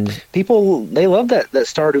 And people, they love that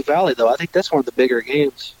Stardew Valley, though. I think that's one of the bigger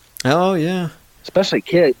games. Oh, yeah. Especially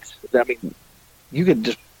kids. I mean, you could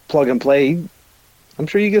just plug and play. I'm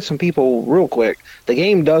sure you get some people real quick. The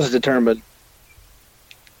game does determine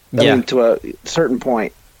to a certain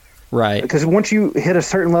point. Right. Because once you hit a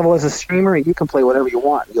certain level as a streamer, you can play whatever you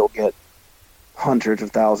want. You'll get hundreds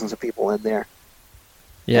of thousands of people in there.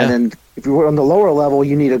 Yeah. And then if you're on the lower level,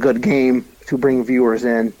 you need a good game to bring viewers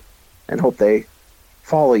in and hope they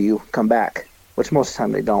follow you, come back, which most of the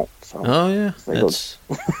time they don't. So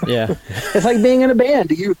yeah. it's like being in a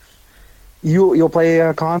band. you'll play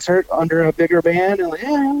a concert under a bigger band, and like,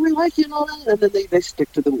 yeah, we like you and all that, and then they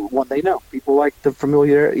stick to the one they know. People like the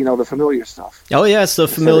familiar, the familiar stuff. Oh yeah, it's the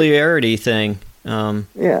familiarity thing.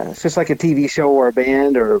 Yeah, it's just like a TV show or a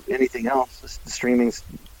band or anything else. The streaming's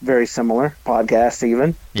very similar. Podcasts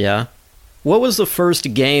even. Yeah. What was the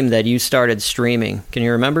first game that you started streaming? Can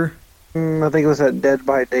you remember? I think it was a Dead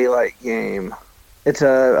by Daylight game. It's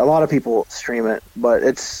a lot of people stream it, but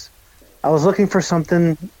I was looking for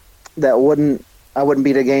something that I wouldn't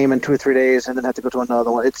beat a game in 2 or 3 days and then have to go to another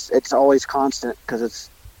one. It's always constant because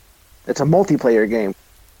it's a multiplayer game,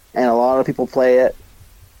 and a lot of people play it.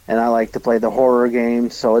 And I like to play the horror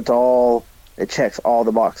games, so it checks all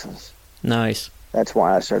the boxes. Nice. That's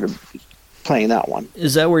why I started playing that one.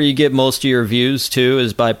 Is that where you get most of your views too?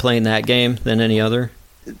 Is by playing that game than any other?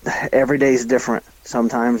 Every day's different.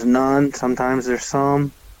 Sometimes none. Sometimes there's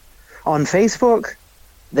some. On Facebook,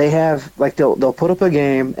 they have they'll put up a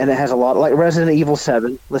game and it has a lot, like Resident Evil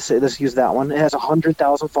 7. Let's use that one. It has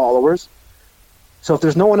 100,000 followers. So if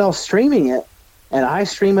there's no one else streaming it, and I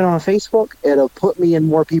stream it on Facebook, it'll put me in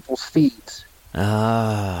more people's feeds.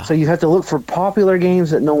 Ah. So you have to look for popular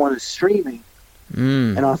games that no one is streaming.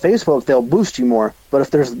 And on Facebook, they'll boost you more. But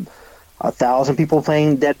if there's 1,000 people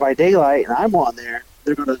playing Dead by Daylight and I'm on there,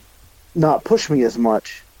 they're going to not push me as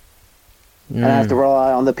much. And I have to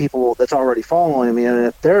rely on the people that's already following me. And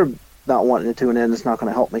if they're not wanting to tune in, it's not going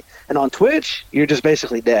to help me. And on Twitch, you're just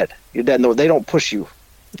basically dead. You're dead. No, they don't push you.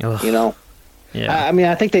 Ugh. Yeah. I mean,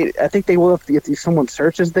 I think they will if someone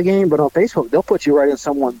searches the game, but on Facebook they'll put you right in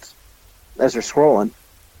someone's as they're scrolling.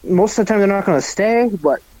 Most of the time they're not going to stay,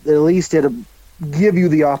 but at least it'll give you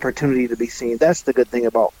the opportunity to be seen. That's the good thing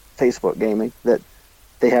about Facebook gaming that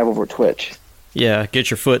they have over Twitch. Yeah, get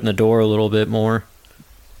your foot in the door a little bit more.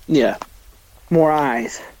 Yeah, more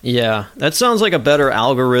eyes. Yeah, that sounds like a better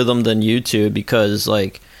algorithm than YouTube because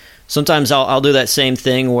sometimes I'll do that same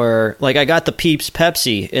thing where I got the Peeps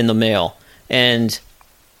Pepsi in the mail. And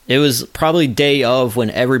it was probably day of when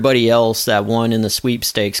everybody else that won in the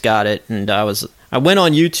sweepstakes got it. And I went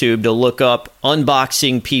on YouTube to look up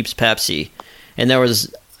unboxing Peeps Pepsi. And there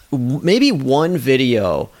was maybe one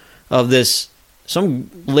video of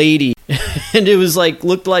some lady. And it was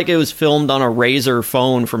looked like it was filmed on a Razr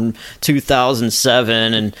phone from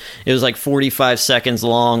 2007. And it was 45 seconds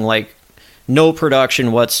long, no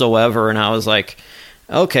production whatsoever. And I was like,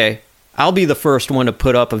 okay, I'll be the first one to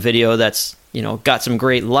put up a video that's, got some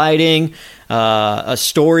great lighting, a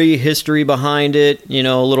story, history behind it,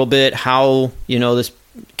 a little bit how, this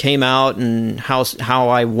came out and how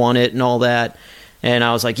I won it and all that. And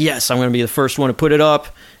I was like, yes, I'm going to be the first one to put it up.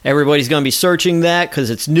 Everybody's going to be searching that because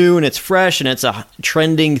it's new and it's fresh and it's a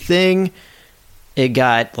trending thing. It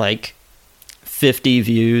got 50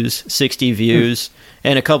 views, 60 views.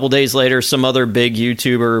 And a couple days later, some other big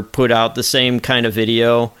YouTuber put out the same kind of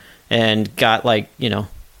video and got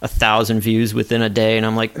 1,000 views within a day, and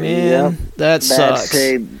I'm like, man, that sucks.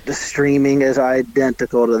 The streaming is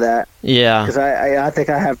identical to that. Yeah, because I think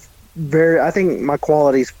I think my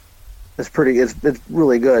quality is it's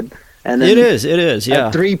really good. And then it is. Yeah,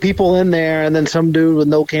 3 people in there, and then some dude with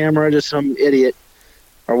no camera, just some idiot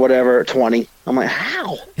or whatever, 20. I'm like,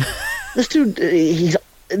 how? This dude,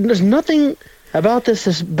 there's nothing about this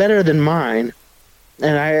that's better than mine.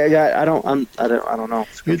 And I don't know.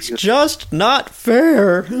 It's just not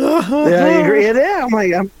fair. Yeah, I agree. Yeah, I'm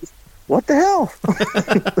like, what the hell?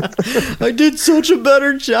 I did such a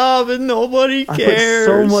better job, and nobody cares.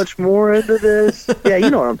 I put so much more into this. Yeah, you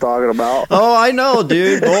know what I'm talking about. Oh, I know,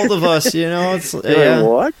 dude. Both of us, It's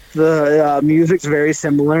what? The music's very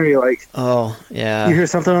similar. You're like, oh yeah. You hear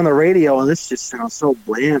something on the radio, and this just sounds so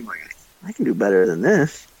bland. Like, I can do better than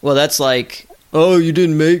this. Well, that's like, oh, you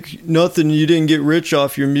didn't make nothing, you didn't get rich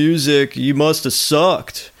off your music, you must have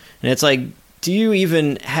sucked. And it's like, do you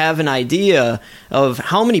even have an idea of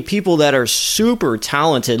how many people that are super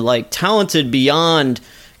talented, talented beyond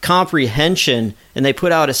comprehension, and they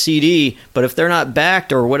put out a CD, but if they're not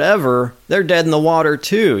backed or whatever, they're dead in the water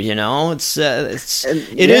too,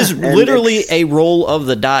 It is literally a roll of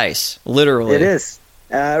the dice, literally. It is.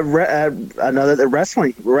 Another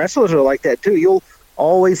wrestlers are like that too. You'll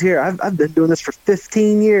always hear, I've been doing this for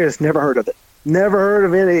 15 years, never heard of it. Never heard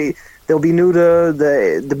of any. They'll be new to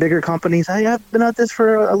the bigger companies. Hey, I've been at this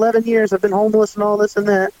for 11 years. I've been homeless and all this and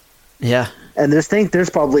that. Yeah. And there's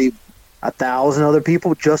probably 1,000 other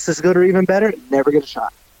people just as good or even better, never get a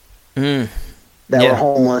shot. That were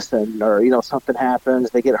homeless or something happens,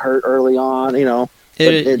 they get hurt early on,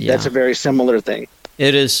 That's a very similar thing.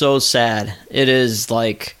 It is so sad. It is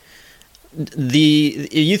like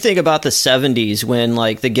you think about the 70s when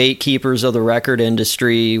the gatekeepers of the record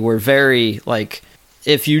industry were very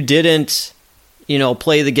if you didn't,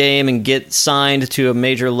 play the game and get signed to a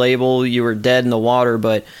major label, you were dead in the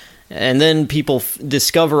water. And then people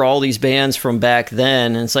discover all these bands from back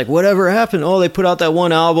then, and it's like, whatever happened? Oh, they put out that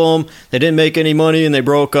one album, they didn't make any money, and they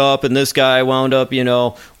broke up, and this guy wound up,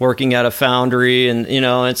 working at a foundry, and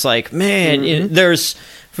it's like, man, there's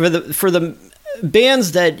for the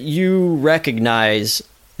bands that you recognize,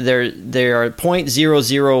 they are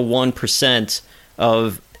 0.001%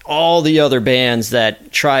 of all the other bands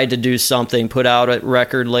that tried to do something, put out a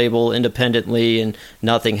record label independently, and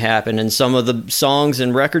nothing happened. And some of the songs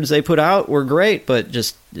and records they put out were great, but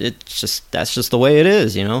that's just the way it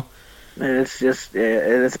is, And it's just,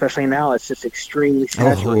 and especially now, it's just extremely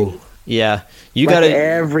saturated. Yeah,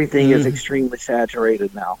 everything is extremely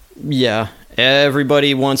saturated now. Yeah,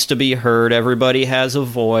 everybody wants to be heard. Everybody has a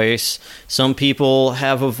voice. Some people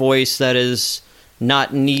have a voice that is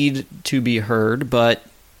not need to be heard, but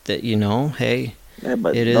that hey,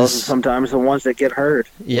 but it those is are sometimes the ones that get heard.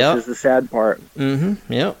 Yep. Which is the sad part.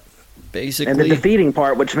 Mm-hmm. Yep. Basically, and the defeating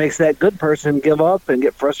part, which makes that good person give up and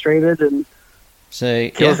get frustrated and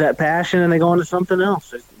kills that passion, and they go into something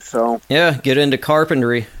else. So get into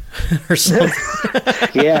carpentry or something.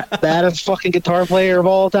 Yeah, baddest fucking guitar player of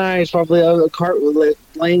all time. He's probably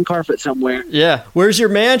laying carpet somewhere. Yeah, where's your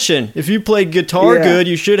mansion? If you played guitar good,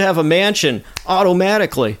 you should have a mansion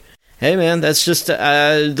automatically. Hey man, that's just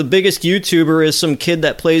the biggest YouTuber is some kid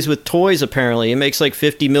that plays with toys. Apparently, he makes like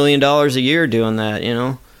 $50 million a year doing that.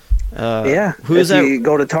 Who is that? If you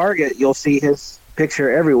go to Target, you'll see his picture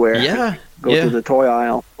everywhere. Yeah, go through the toy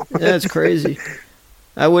aisle. Yeah, it's crazy.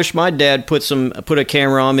 I wish my dad put a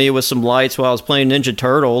camera on me with some lights while I was playing Ninja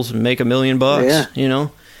Turtles and make $1 million.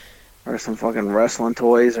 Or some fucking wrestling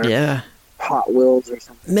toys. Or Hot Wheels or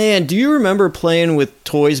something. Man, do you remember playing with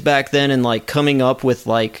toys back then and like coming up with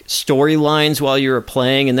like storylines while you were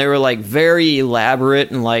playing, and they were like very elaborate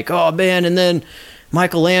and like, oh man, and then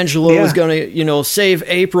Michelangelo was gonna save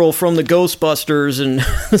April from the Ghostbusters and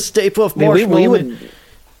Stay Puft Marshmallow. We would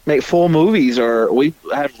make full movies, or we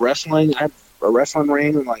had wrestling. I had a wrestling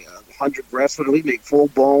ring and like 100 wrestlers. We make full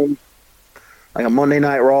blown, like a Monday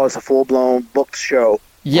Night Raw is a full blown booked show.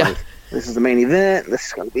 Yeah. Like, this is the main event. This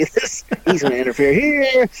is going to be this. He's going to interfere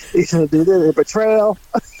here. He's going to do this. Betrayal.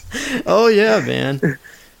 Oh, yeah, man.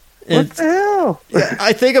 What the hell?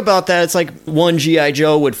 I think about that. It's like one G.I.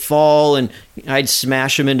 Joe would fall, and I'd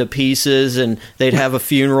smash him into pieces, and they'd have a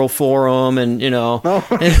funeral for him, and, He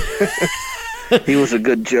was a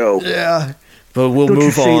good Joe. Yeah. But we'll Don't move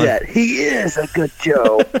you say on. That. He is a good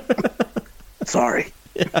Joe. Sorry.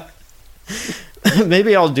 Yeah.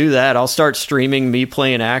 Maybe I'll do that. I'll start streaming me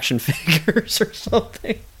playing action figures or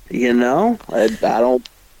something. I don't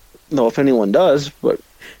know if anyone does, but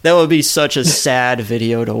that would be such a sad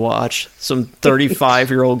video to watch. Some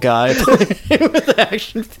 35-year-old guy playing with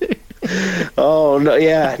action figures. Oh no!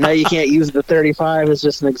 Yeah, now you can't use the 35 as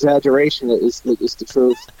just an exaggeration. It's the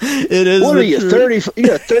truth. It is. What are you, 30? You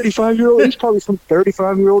got a 35-year-old? He's probably some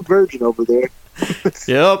 35-year-old virgin over there.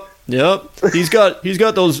 Yep. He's got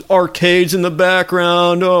those arcades in the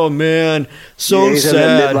background. Oh man, he's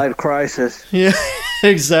sad. In a midlife crisis. Yeah,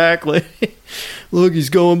 exactly. Look, he's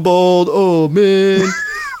going bald. Oh man.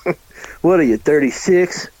 What are you,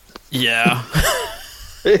 36? Yeah.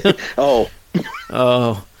 Oh,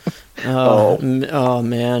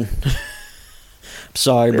 man.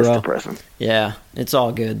 Sorry, bro. Depressing. Yeah, it's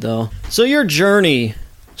all good though. So your journey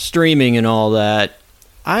streaming and all that,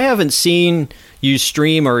 I haven't seen you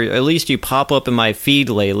stream, or at least you pop up in my feed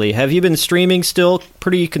lately. Have you been streaming still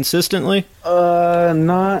pretty consistently?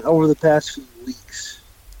 Not over the past few weeks.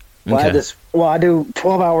 Okay. I do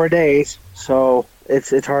 12-hour days, so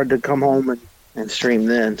it's hard to come home and stream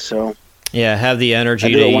then. So yeah, have the energy I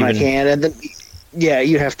do to it when even... I can, and then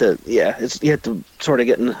you have to sort of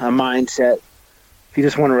get in a mindset. If you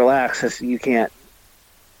just want to relax, you can't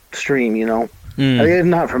stream. I mean,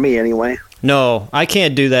 not for me anyway. No, I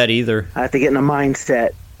can't do that either. I have to get in a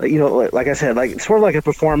mindset. Like I said, like it's sort of like a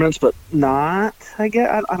performance, but not. I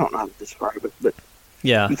don't know how to describe it, but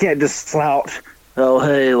yeah, you can't just slouch. Oh,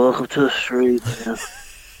 hey, welcome to the street. Yeah.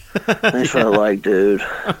 Thanks for the like, dude.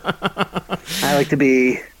 I like to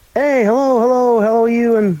be, hey, hello, how are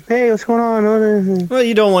you? And hey, what's going on? Well,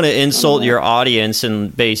 you don't want to insult your audience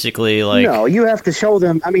and basically like. No, you have to show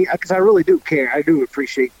them. I mean, because I really do care. I do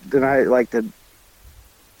appreciate that. I like to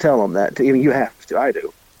tell them that. I mean, you have to. I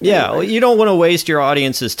do. Yeah, well, you don't want to waste your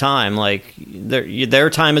audience's time. Like their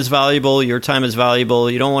time is valuable, your time is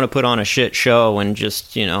valuable. You don't want to put on a shit show and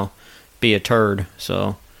just be a turd.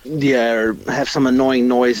 So yeah, or have some annoying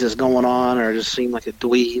noises going on, or just seem like a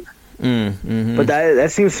dweeb. But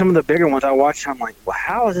that seems some of the bigger ones I watch. I'm like, wow,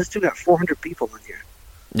 how has this dude got 400 people in here?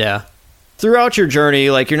 Yeah. Throughout your journey,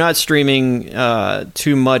 like, you're not streaming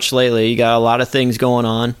too much lately. You got a lot of things going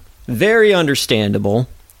on. Very understandable,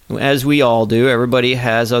 as we all do. Everybody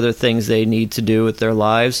has other things they need to do with their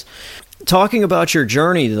lives. Talking about your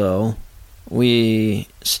journey, though,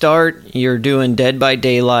 you're doing Dead by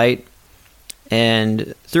Daylight,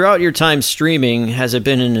 and throughout your time streaming, has it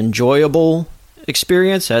been an enjoyable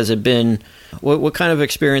experience? Has it been, what kind of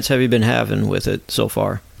experience have you been having with it so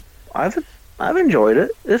far? I've enjoyed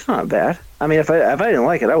it. It's not bad. I mean, if I didn't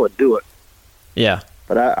like it, I would do it. Yeah.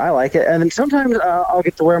 But I like it. And then sometimes I'll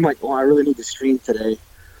get to where I'm like, well, I really need to stream today.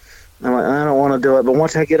 I'm like, I don't want to do it. But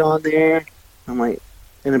once I get on there, I'm like,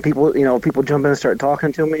 and then people jump in and start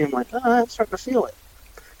talking to me. I'm like, oh, I'm starting to feel it.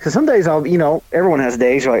 Because some days everyone has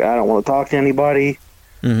days you're like, I don't want to talk to anybody.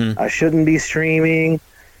 Mm-hmm. I shouldn't be streaming.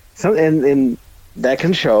 And that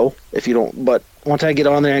can show if you don't. But once I get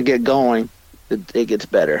on there and get going, it gets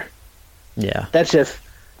better. Yeah. That's if,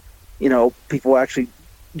 people actually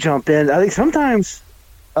jump in. I think sometimes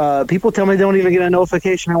people tell me they don't even get a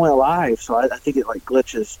notification I went live, so I think it like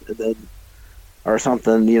glitches and then, or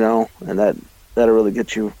something, and that'll really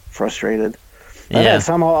get you frustrated. Yeah. I've had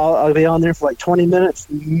some I'll be on there for like 20 minutes,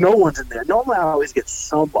 no one's in there. Normally I always get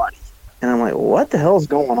somebody, and I'm like, what the hell's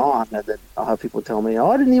going on? And then I'll have people tell me,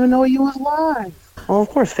 I didn't even know you was live. Well, of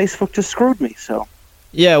course, Facebook just screwed me. So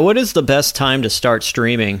yeah, what is the best time to start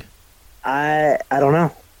streaming? I don't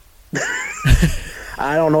know.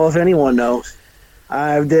 I don't know if anyone knows.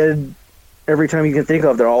 I did every time you can think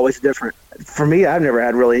of. They're always different. For me, I've never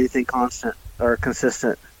had really anything constant or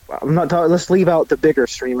consistent. I'm not talking. Let's leave out the bigger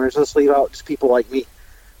streamers. Let's leave out just people like me.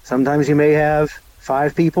 Sometimes you may have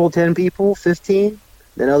 5 people, 10 people, 15.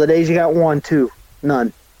 Then other days you got 1, 2,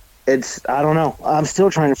 none. I don't know. I'm still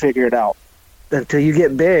trying to figure it out. Until you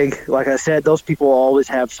get big, like I said, those people always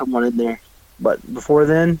have someone in there. But before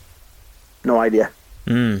then, no idea.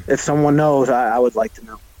 If someone knows, I would like to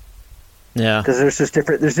know. Yeah, because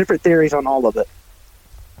there's different theories on all of it.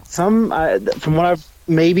 Some, from what I've,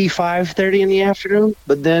 maybe 5:30 in the afternoon,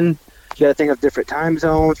 but then you got to think of different time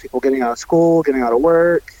zones. People getting out of school, getting out of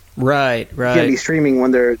work. Right. You got to be streaming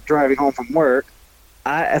when they're driving home from work.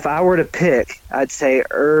 If I were to pick, I'd say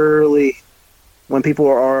early, when people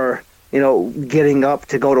are getting up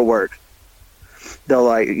to go to work.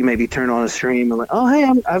 They'll maybe turn on a stream and like, oh hey,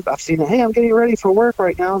 I've seen it. Hey, I'm getting ready for work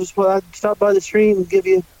right now. Just I'd stop by the stream and give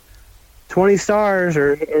you 20 stars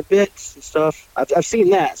or bits and stuff. I've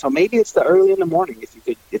seen that. So maybe it's the early in the morning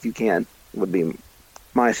if you can would be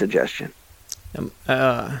my suggestion.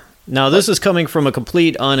 Now this is coming from a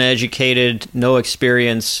complete uneducated, no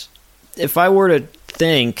experience. If I were to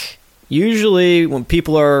think, usually when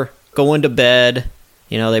people are going to bed,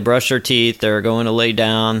 they brush their teeth, they're going to lay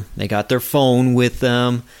down, they got their phone with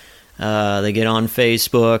them, they get on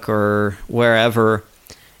Facebook or wherever.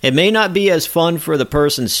 It may not be as fun for the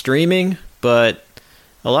person streaming, but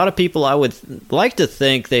a lot of people, I would like to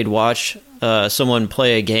think they'd watch someone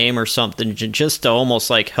play a game or something just to almost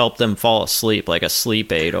like help them fall asleep, like a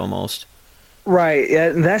sleep aid almost. Right, yeah,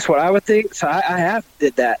 that's what I would think. So I have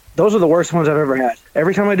did that. Those are the worst ones I've ever had.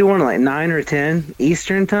 Every time I do one like 9 or 10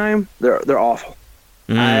 Eastern time, they're awful.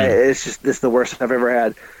 It's the worst I've ever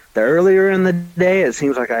had. The earlier in the day, it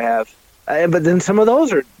seems like I have, but then some of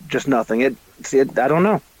those are just nothing. I don't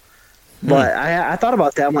know. But I thought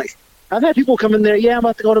about that. I'm like, I've had people come in there. Yeah, I'm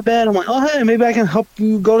about to go to bed. I'm like, oh hey, maybe I can help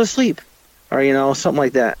you go to sleep, or something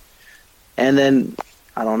like that. And then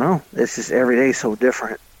I don't know. It's just every day so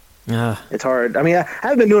different. It's hard. I mean, I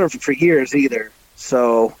haven't been doing it for years either.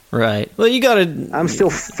 So right. Well, I'm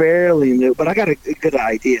still fairly new, but I got a good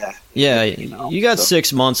idea. Yeah, you got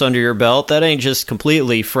 6 months under your belt. That ain't just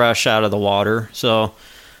completely fresh out of the water. So,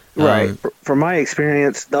 right. From my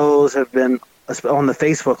experience, those have been on the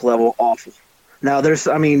Facebook level awful. Now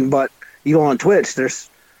but you go on Twitch, there's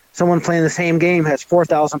someone playing the same game has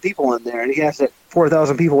 4,000 people in there, and he has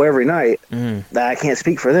 4,000 people every night. I can't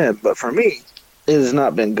speak for them, but for me, it has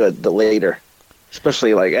not been good. The later,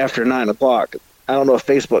 especially like after 9 o'clock. I don't know if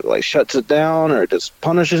Facebook shuts it down or just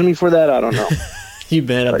punishes me for that. I don't know. You've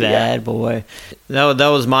been a bad boy. That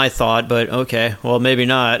was my thought, but okay. Well, maybe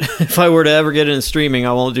not. If I were to ever get into streaming,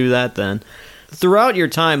 I won't do that then. Throughout your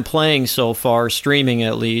time playing so far, streaming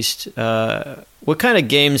at least, what kind of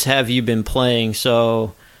games have you been playing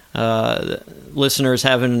so listeners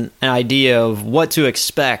have an idea of what to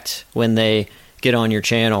expect when they get on your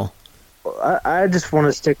channel? I just want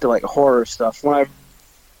to stick to horror stuff. When I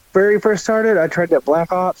very first started, I tried that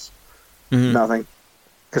Black Ops. Nothing,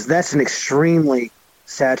 because that's an extremely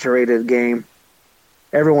saturated game.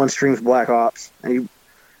 Everyone streams Black Ops, and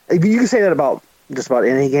You can say that about just about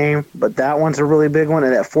any game, but that one's a really big one.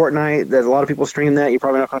 And at Fortnite, there's a lot of people stream that. You're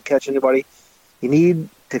probably not going to catch anybody. You need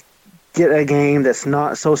to get a game that's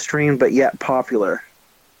not so streamed but yet popular,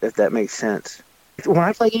 if that makes sense. When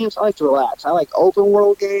I play games, I like to relax. I like open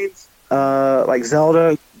world games, like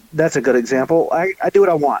Zelda. That's a good example. I do what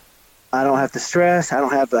I want. I don't have to stress. I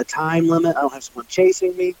don't have a time limit. I don't have someone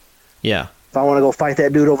chasing me. Yeah. If I want to go fight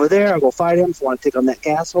that dude over there, I'll go fight him. If I want to take on that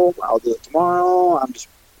castle, I'll do it tomorrow.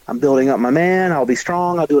 I'm building up my man. I'll be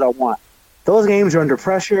strong. I'll do what I want. Those games are under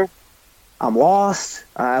pressure. I'm lost.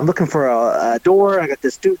 I'm looking for a door. I got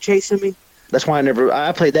this dude chasing me. That's why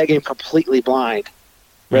I played that game completely blind.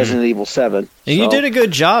 Resident Evil 7. And you did a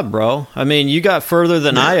good job, bro. I mean, you got further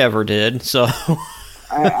than I ever did, so...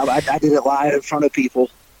 I did it live in front of people.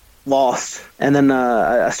 Lost. And then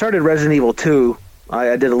I started Resident Evil 2.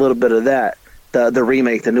 I did a little bit of that. The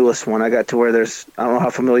remake, the newest one. I got to where there's, I don't know how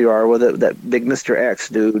familiar you are with it, that big Mr. X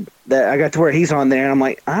dude. I got to where he's on there, and I'm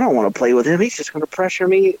like, I don't want to play with him. He's just going to pressure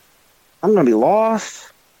me. I'm going to be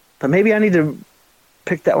lost. But maybe I need to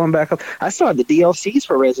pick that one back up. I still have the DLCs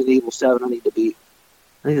for Resident Evil 7 I need to beat.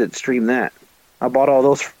 I need to stream that. I bought all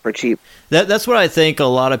those for cheap. That's what I think a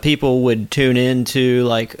lot of people would tune into,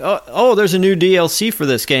 like, oh, there's a new DLC for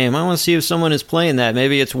this game. I want to see if someone is playing that.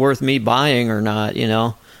 Maybe it's worth me buying or not, you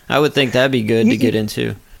know? I would think that'd be good to get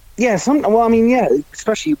into. Yeah,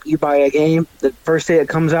 especially you buy a game the first day it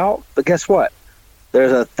comes out, but guess what?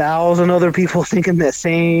 There's 1,000 other people thinking the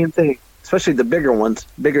same thing, especially the bigger ones,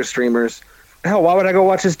 bigger streamers. Hell, why would I go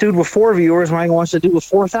watch this dude with 4 viewers when I can watch the dude with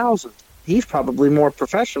 4,000? He's probably more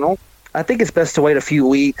professional. I think it's best to wait a few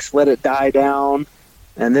weeks, let it die down,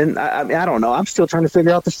 and then, I don't know. I'm still trying to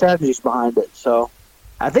figure out the strategies behind it, so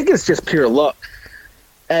I think it's just pure luck.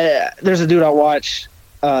 There's a dude I watch.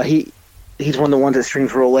 He's one of the ones that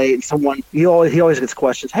streams real late. And he always gets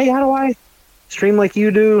questions. Hey, how do I stream like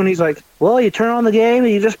you do? And he's like, well, you turn on the game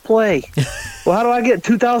and you just play. Well, how do I get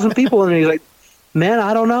 2,000 people? And he's like, man,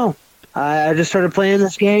 I don't know. I just started playing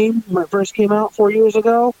this game when it first came out 4 years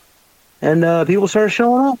ago, and people started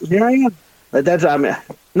showing up. Here I am. But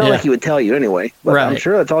like he would tell you anyway. But right. I'm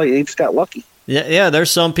sure that's all he just got lucky. Yeah,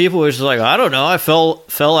 there's some people who's just like, I don't know, I fell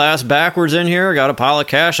ass backwards in here, got a pile of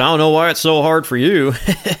cash. I don't know why it's so hard for you.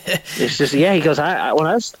 It's just, he goes, when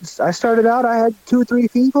I started out, I had 2 or 3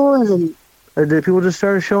 people, and then the people just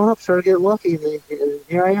started showing up, started getting lucky, and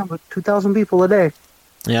here I am with 2,000 people a day.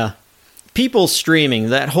 Yeah. People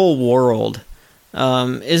streaming, that whole world,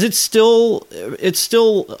 it's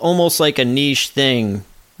still almost like a niche thing,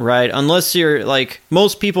 right? Unless you're, like,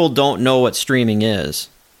 most people don't know what streaming is.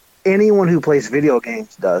 Anyone who plays video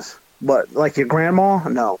games does. But, like, your grandma,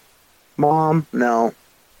 no. Mom, no.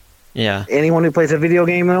 Yeah. Anyone who plays a video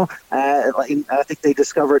game, though, I think they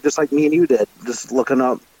discover it just like me and you did, just looking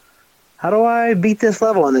up, how do I beat this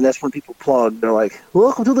level? And then that's when people plug. They're like,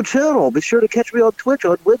 welcome to the channel. Be sure to catch me on Twitch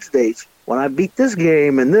on Wednesdays when I beat this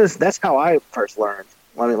game and this. That's how I first learned.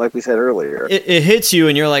 I mean, like we said earlier. It hits you,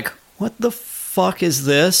 and you're like, what the fuck is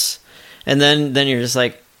this? And then you're just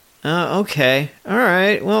like, okay, all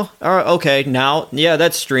right, well, all right, okay, now, yeah,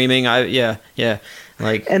 that's streaming. Yeah,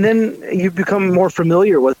 like, and then you become more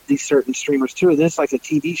familiar with these certain streamers too. This like a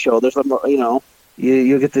TV show. There's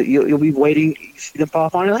you'll be waiting, you see them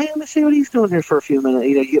pop on. You're like, hey, let me see what he's doing here for a few minutes.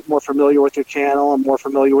 You get more familiar with their channel and more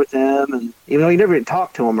familiar with them, and even though you never even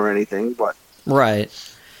talk to them or anything, but right,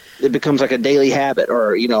 it becomes like a daily habit,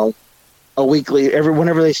 or a weekly.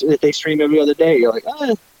 Whenever they stream every other day, you're like,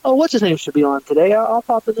 oh, what's his name should be on today? I'll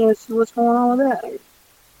pop in there and see what's going on with that.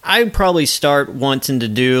 I'd probably start wanting to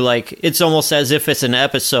do, like, it's almost as if it's an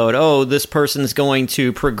episode. Oh, this person's going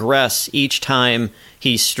to progress each time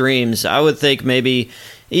he streams. I would think maybe,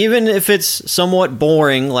 even if it's somewhat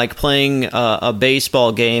boring, like playing a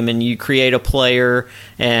baseball game and you create a player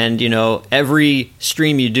and, every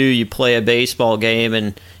stream you do, you play a baseball game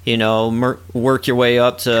and, work your way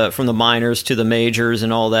up from the minors to the majors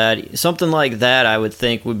and all that. Something like that, I would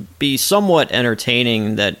think, would be somewhat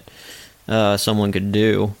entertaining that someone could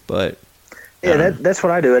do. But yeah, that's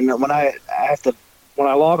what I do. And when I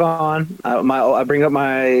log on, I bring up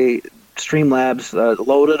my Streamlabs,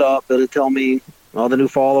 load it up. It'll tell me all the new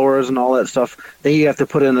followers and all that stuff. Then you have to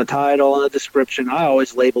put in the title and the description. I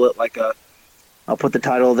always label it like I'll put the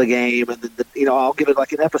title of the game, and I'll give it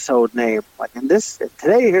like an episode name. Like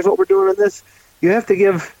today, here's what we're doing in this. You have to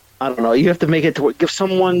give, I don't know, you have to make it to give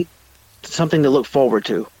someone something to look forward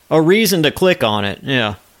to. A reason to click on it,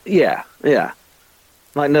 yeah. Yeah.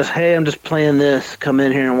 Like this, hey, I'm just playing this, come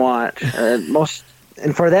in here and watch.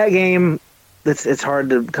 And for that game, it's hard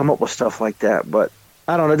to come up with stuff like that, but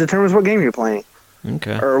I don't know, it determines what game you're playing.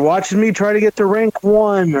 Okay. Or watching me try to get to rank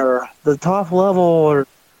 1 or the top level, or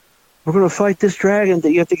we're going to fight this dragon,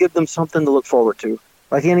 that you have to give them something to look forward to.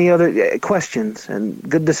 Like any other questions and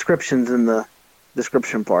good descriptions in the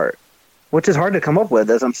description part, which is hard to come up with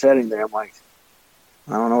as I'm sitting there. I'm like,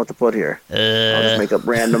 I don't know what to put here. I'll just make up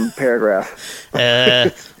random paragraph.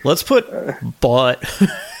 Let's put butt.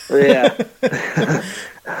 Yeah.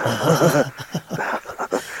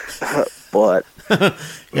 Butt.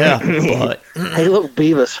 Yeah, butt. Hey, look,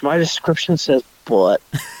 Beavis, my description says butt.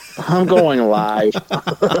 I'm going live.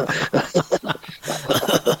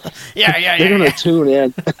 Yeah. They're going to tune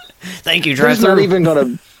in. Thank you, There's not even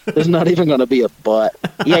going to be a butt.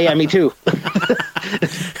 Yeah, me too.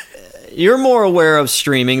 You're more aware of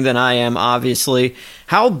streaming than I am, obviously.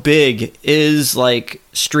 How big is, like,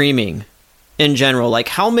 streaming in general? Like,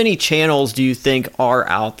 how many channels do you think are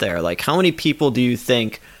out there? Like, how many people do you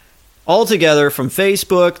think altogether, from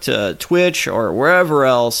Facebook to Twitch or wherever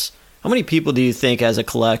else, how many people do you think as a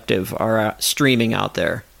collective are streaming out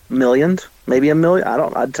there? Millions, maybe a million.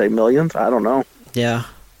 I'd say millions. I don't know. Yeah.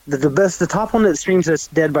 The top one that streams this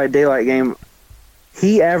Dead by Daylight game,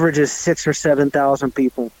 he averages 6,000 or 7,000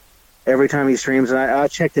 people every time he streams, and I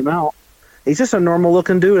checked him out. He's just a normal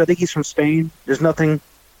looking dude. I think he's from Spain. There's no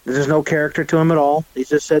character to him at all. He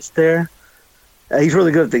just sits there. He's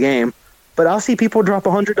really good at the game. But I'll see people drop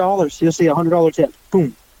 $100. You'll see a $100 tip.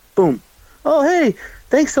 Boom, boom. Oh, hey,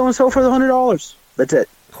 thanks so-and-so for the $100. That's it.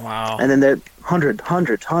 Wow. And then they're hundreds,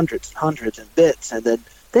 and bits. And then,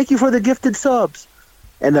 thank you for the gifted subs.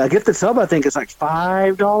 And a gifted sub, I think, is like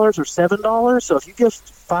 $5 or $7. So if you gift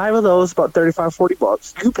 5 of those, about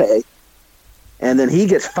 $35-$40, you pay. And then he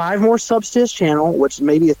gets 5 more subs to his channel, which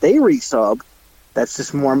maybe if they resub, that's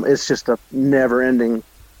just more. It's just a never-ending,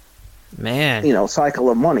 cycle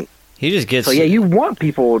of money. He just gets. So yeah, you want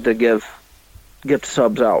people to gift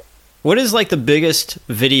subs out. What is like the biggest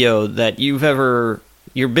video that you've ever?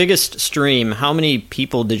 Your biggest stream? How many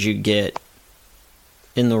people did you get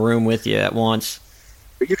in the room with you at once?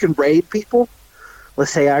 You can raid people.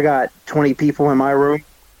 Let's say I got 20 people in my room.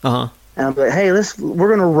 And I'm like, hey, we're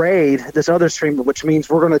going to raid this other streamer, which means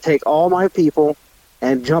we're going to take all my people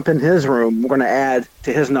and jump in his room. We're going to add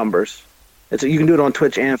to his numbers. You can do it on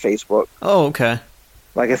Twitch and Facebook. Oh, okay.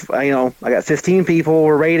 Like if I got 15 people,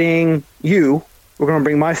 we're raiding you. We're going to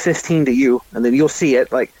bring my 15 to you, and then you'll see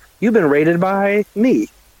it. Like, you've been raided by me.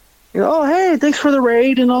 Oh, hey, thanks for the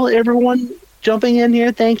raid and everyone jumping in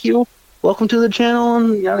here. Thank you. Welcome to the channel,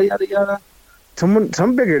 and yada, yada, yada.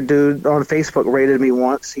 Some bigger dude on Facebook raided me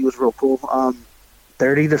once. He was real cool.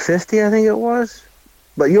 30 to 50, I think it was.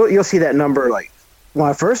 But you'll see that number, like, when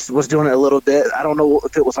I first was doing it a little bit, I don't know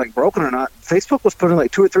if it was, like, broken or not. Facebook was putting,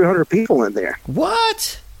 like, 200 or 300 people in there.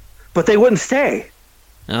 What? But they wouldn't stay.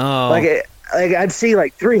 Oh. Like, I'd see,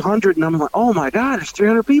 like, 300, and I'm like, oh, my God, there's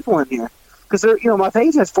 300 people in here. Because, my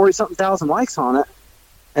page has 40-something thousand likes on it.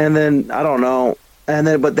 And then, I don't know.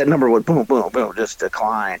 But that number would boom, boom, boom, just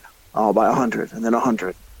decline. Oh, by 100, and then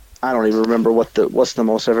 100. I don't even remember what's the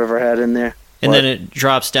most I've ever had in there. And then it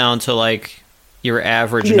drops down to, like, your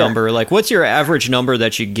average number. Like, what's your average number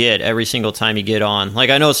that you get every single time you get on? Like,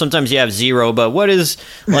 I know sometimes you have 0, but what is,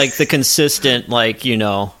 like, the consistent, like,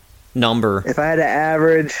 number? If I had to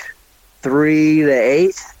average 3 to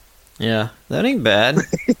 8. Yeah, that ain't bad.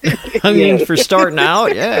 I mean, for starting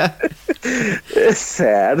out, yeah. It's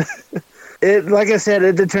sad. Like I said,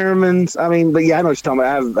 it determines. I mean, but yeah, I know what you're talking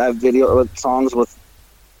about. I have video songs with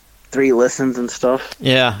 3 listens and stuff.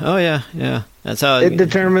 Yeah. Oh yeah. That's how it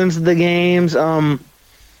determines the games. Let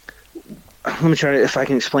me try if I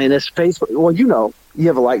can explain this. Facebook. Well, you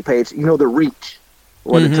have a like page. The reach.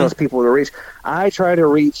 What it tells people to reach. I try to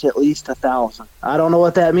reach at least 1,000. I don't know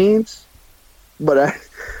what that means, but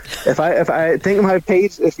if I think my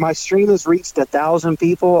page, if my stream has reached 1,000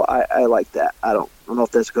 people, I like that. I don't know if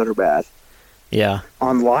that's good or bad. Yeah.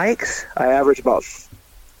 On likes, I average about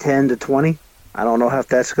 10 to 20. I don't know if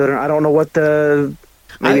that's good or I don't know what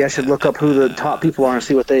maybe I should look up who the top people are and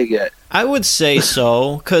see what they get. I would say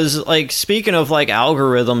so, because, like, speaking of, like,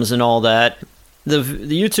 algorithms and all that, the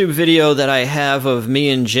YouTube video that I have of me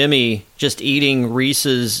and Jimmy just eating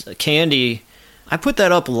Reese's candy, I put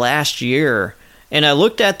that up last year. And I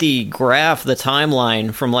looked at the graph, the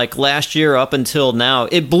timeline from, like, last year up until now.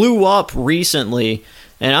 It blew up recently.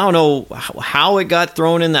 And I don't know how it got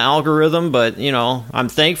thrown in the algorithm, but, I'm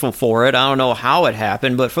thankful for it. I don't know how it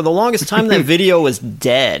happened, but for the longest time, that video was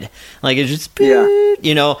dead. Like, it just,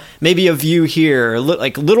 maybe a view here,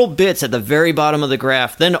 like little bits at the very bottom of the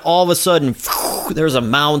graph. Then all of a sudden, there's a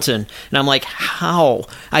mountain. And I'm like, how?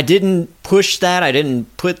 I didn't push that. I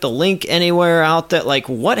didn't put the link anywhere out there. Like,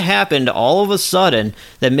 what happened all of a sudden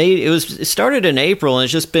that it started in April and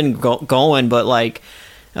it's just been going, but, like,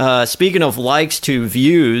 speaking of likes to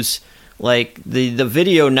views, Like the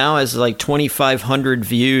video now has like 2,500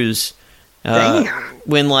 views. Damn.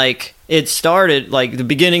 When like it started, like the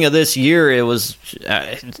beginning of this year, it was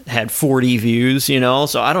it had 40 views, you know.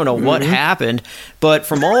 So I don't know what happened, but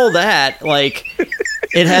from all that, like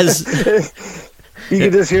it has. You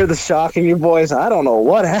can just hear the shock in your voice. I don't know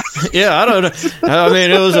what happened. Yeah, I don't know. I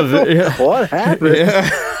mean, it was What happened? Yeah.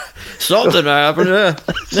 Something happened. Yeah.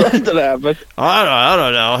 Something happened. I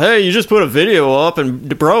don't know. Hey, you just put a video up,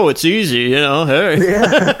 and bro, it's easy, you know. Hey,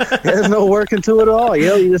 Yeah, there's no work into it at all. You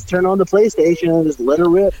know, you just turn on the PlayStation and just let her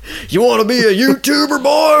rip. you want to be a YouTuber,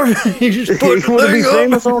 boy? You just put You want to be the thing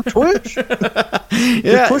famous on Twitch? up. Just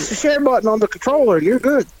Yeah, push the share button on the controller and you're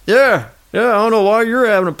good. yeah. I don't know why you're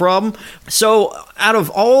having a problem. So, out of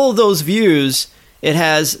all of those views, it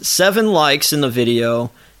has 7 likes in the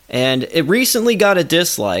video. And it recently got a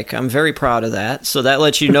dislike. I'm very proud of that. So that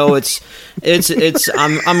lets you know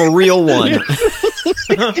I'm a real one.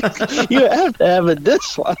 You have to have a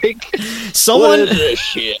dislike. Someone, What is this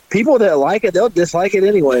shit? People that like it, they'll dislike it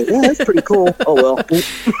anyway. Yeah, that's pretty cool. Oh well.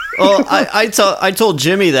 well, I told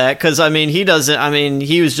Jimmy that because I mean he doesn't. I mean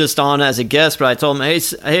he was just on as a guest, but I told him,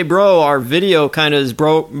 hey, bro, our video kind of is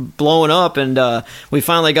blowing up, and we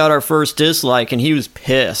finally got our first dislike, and he was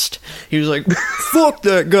pissed. He was like, "Fuck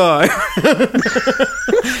that guy."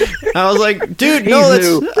 I was like, "Dude, no,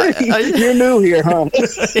 He's new. You're new here, huh?"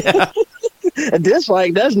 yeah." A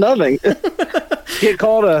dislike, that's nothing. Get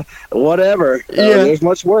called a whatever. Yeah. There's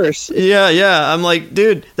much worse. Yeah. I'm like,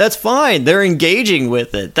 dude, that's fine. They're engaging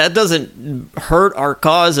with it. That doesn't hurt our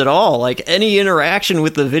cause at all. Like, any interaction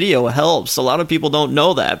with the video helps. A lot of people don't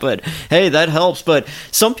know that, but hey, that helps. But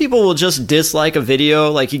some people will just dislike a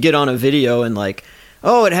video. Like, you get on a video and like,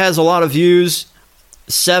 oh, it has a lot of views,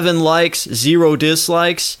 7 likes, 0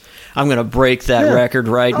 dislikes. I'm going to break that record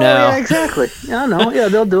right now. Yeah, exactly. Yeah, I know. Yeah,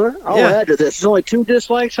 they'll do it. I'll add to this. There's only 2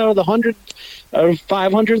 dislikes out of the 100 or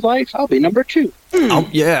 500 likes. I'll be number 2.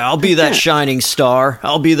 I'll be that shining star.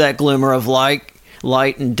 I'll be that glimmer of light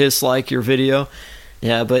and dislike your video.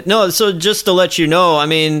 Yeah, but no, so just to let you know, I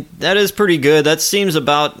mean, that is pretty good. That seems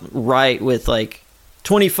about right with like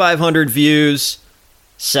 2,500 views,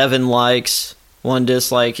 7 likes, 1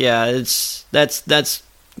 dislike. Yeah, that's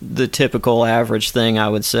the typical average thing, I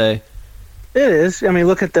would say. It is. I mean,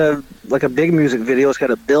 look at a big music video. It's got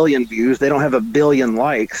 1 billion views. They don't have 1 billion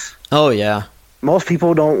likes. Oh, yeah. Most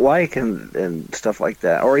people don't like and stuff like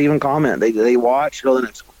that, or even comment. They watch, go to the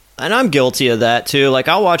next one. And I'm guilty of that, too. Like,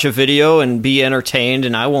 I'll watch a video and be entertained,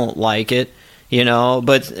 and I won't like it, you know?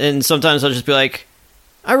 And sometimes I'll just be like,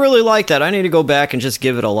 I really like that. I need to go back and just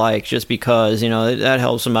give it a like, just because, you know, that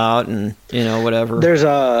helps them out, and, you know, whatever. There's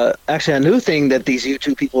actually a new thing that these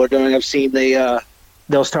YouTube people are doing. I've seen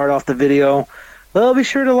they'll start off the video. Well, be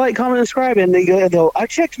sure to like, comment, and subscribe. And I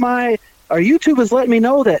checked our YouTube has let me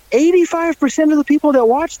know that 85% of the people that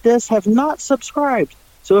watch this have not subscribed.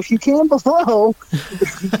 So if you can below, hit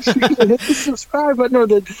the subscribe button or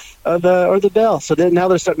the bell. So now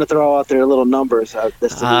they're starting to throw out their little numbers.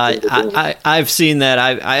 I've seen that.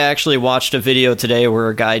 I actually watched a video today where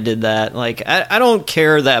a guy did that. Like, I don't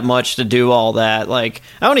care that much to do all that. Like,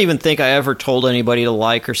 I don't even think I ever told anybody to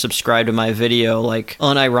like or subscribe to my video, like,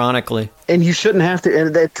 unironically. And you shouldn't have to.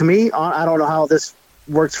 And to me, I don't know how this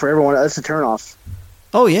works for everyone. That's a turnoff.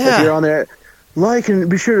 Oh yeah. If you're on there, like, and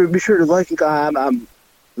be sure to like and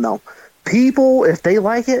no. People, if they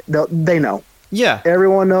like it, they know. Yeah.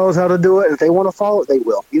 Everyone knows how to do it. If they want to follow it, they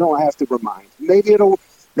will. You don't have to remind. Maybe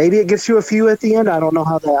it gets you a few at the end. I don't know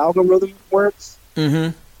how the algorithm works.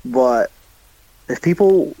 Mm-hmm. But if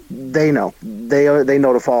people, they know. They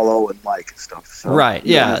know to follow and like and stuff. So right,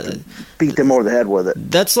 yeah. Beat them over the head with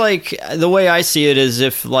it. That's like, the way I see it is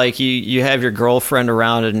if, like, you have your girlfriend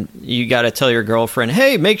around and you got to tell your girlfriend,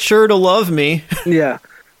 hey, make sure to love me. Yeah.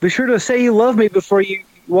 Be sure to say you love me before you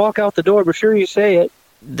walk out the door. Be sure you say it.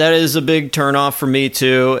 That is a big turnoff for me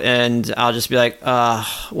too, and I'll just be like,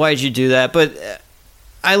 why'd you do that? But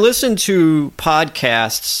I listen to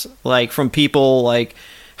podcasts, like, from people like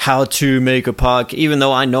how to make a podcast. Even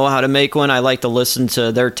though I know how to make one, I like to listen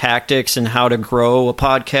to their tactics and how to grow a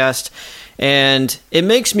podcast. And it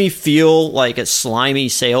makes me feel like a slimy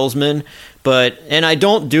salesman, and I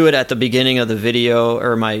don't do it at the beginning of the video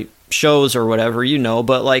or my shows or whatever, you know,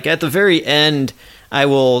 but like at the very end, I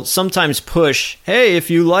will sometimes push, hey, if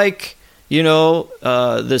you like, you know,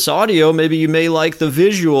 this audio, maybe you may like the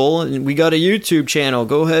visual, and we got a YouTube channel,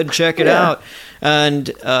 go ahead and check it out. And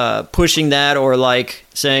pushing that, or like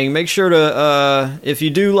saying, make sure to, if you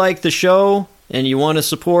do like the show and you want to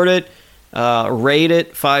support it, rate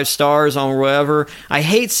it 5 stars on whatever. I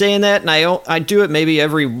hate saying that, and I do it maybe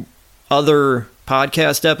every other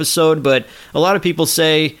podcast episode, but a lot of people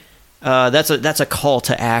say, that's a call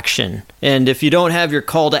to action. And if you don't have your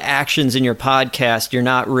call to actions in your podcast, you're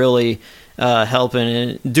not really helping.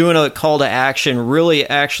 And doing a call to action really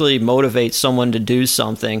actually motivates someone to do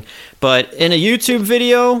something. But in a YouTube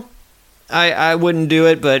video, I wouldn't do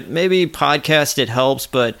it, but maybe podcast, it helps.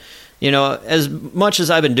 But, as much as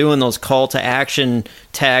I've been doing those call to action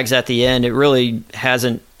tags at the end, it really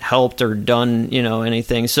hasn't helped or done,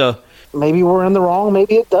 anything. So maybe we're in the wrong.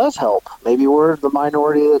 Maybe it does help. Maybe we're the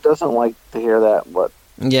minority that doesn't like to hear that. But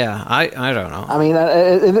yeah, I don't know. I mean,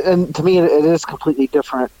 and to me, it is completely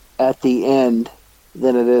different at the end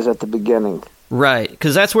than it is at the beginning. Right,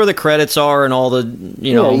 because that's where the credits are and all the,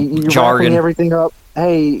 you're jargon. wrapping everything up.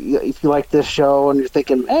 Hey, if you like this show and you're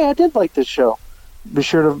thinking, hey, I did like this show, be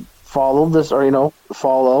sure to follow this, or,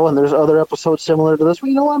 follow, and there's other episodes similar to this.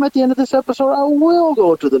 Well, I'm at the end of this episode, I will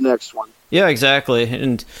go to the next one. Yeah,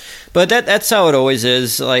 exactly. But that's how it always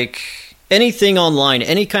is. Like, anything online,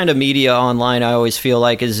 any kind of media online, I always feel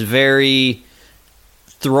like is very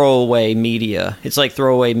throwaway media. It's like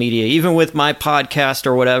throwaway media. Even with my podcast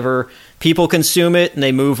or whatever, people consume it and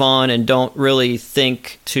they move on and don't really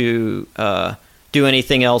think to do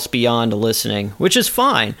anything else beyond listening, which is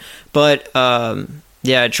fine. But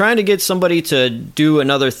yeah, trying to get somebody to do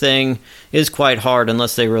another thing is quite hard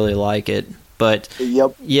unless they really like it. But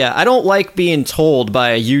yep. Yeah, I don't like being told by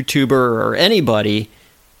a YouTuber or anybody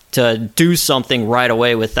to do something right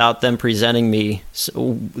away without them presenting me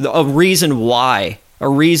a reason why, a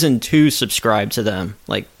reason to subscribe to them.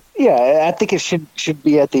 Like, yeah, I think it should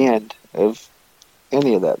be at the end of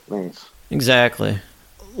any of that things. Exactly.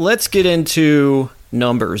 Let's get into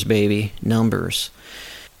numbers, baby. Numbers.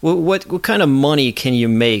 What kind of money can you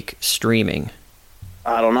make streaming?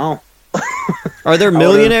 I don't know. Are there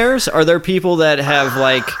millionaires? Are there people that have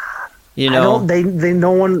they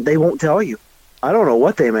won't tell you. I don't know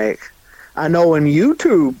what they make. I know in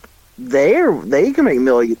YouTube they can make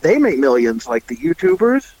millions. They make millions, like the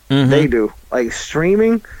YouTubers. Mm-hmm. They do, like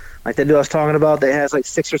streaming, like that dude I was talking about. That has like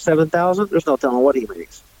 6,000 or 7,000. There's no telling what he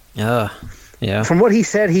makes. Yeah. From what he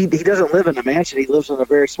said, he doesn't live in a mansion. He lives in a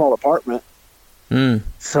very small apartment.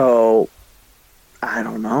 So I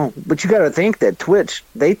don't know, but you got to think that Twitch,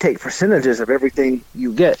 they take percentages of everything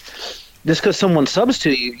you get. Just because someone subs to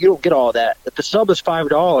you, you don't get all that. If the sub is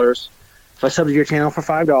 $5, if I sub to your channel for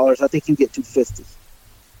 $5, I think you get $2.50.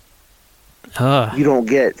 You don't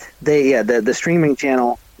get the streaming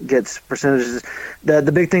channel gets percentages. The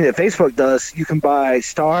big thing that Facebook does, you can buy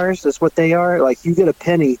stars. That's what they are. Like, you get a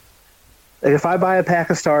penny. Like, if I buy a pack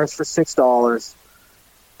of stars for $6,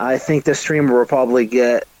 I think the streamer will probably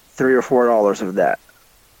get $3 or $4 of that.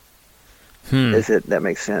 If that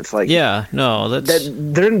makes sense. Like, yeah, no,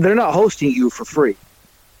 they're not hosting you for free.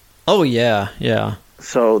 Oh yeah.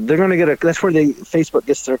 So they're going to get that's where Facebook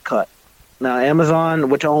gets their cut. Now Amazon,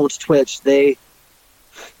 which owns Twitch,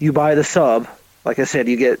 you buy the sub. Like I said,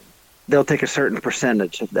 they'll take a certain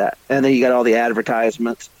percentage of that, and then you got all the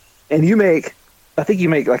advertisements, and I think you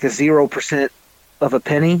make like a 0% of a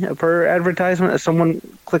penny per advertisement if someone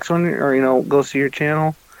clicks on it or goes to your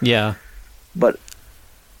channel. Yeah, but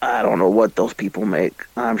I don't know what those people make.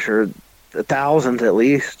 I'm sure thousands at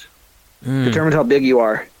least. Determines how big you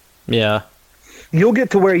are. Yeah, you'll get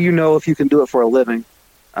to where if you can do it for a living.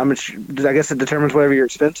 I guess it determines whatever your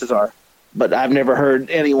expenses are. But I've never heard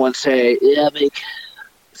anyone say, "Yeah, I make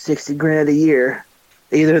 $60,000 a year."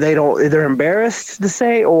 Either they're embarrassed to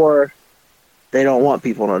say, or they don't want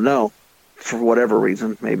people to know for whatever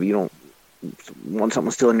reason. Maybe you don't want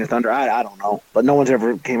someone stealing your thunder. I don't know. But no one's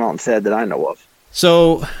ever came out and said that I know of.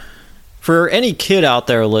 So, for any kid out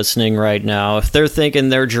there listening right now, if they're thinking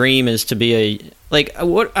their dream is to be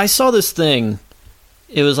I saw this thing.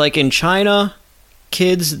 It was like in China,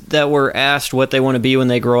 kids that were asked what they want to be when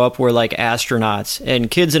they grow up were like astronauts,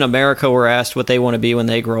 and kids in America were asked what they want to be when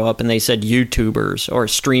they grow up, and they said YouTubers or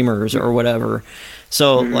streamers or whatever.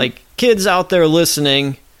 So, like, kids out there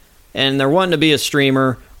listening, and they're wanting to be a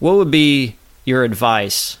streamer, what would be your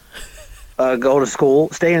advice? Go to school.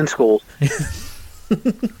 Stay in school.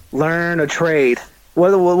 Learn a trade.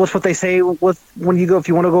 What's what they say when you go? If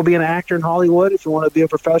you want to go be an actor in Hollywood, if you want to be a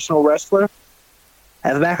professional wrestler,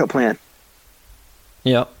 have a backup plan.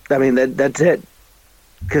 Yep. I mean, that's it.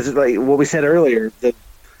 Because like what we said earlier, the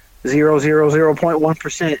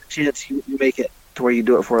 0.1% chance you make it to where you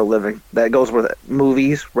do it for a living. That goes with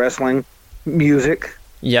movies, wrestling, music,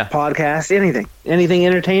 podcasts, anything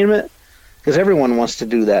entertainment. Because everyone wants to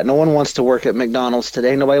do that. No one wants to work at McDonald's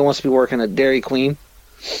today. Nobody wants to be working at Dairy Queen,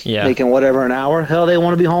 making whatever an hour. Hell, they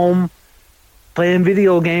want to be home playing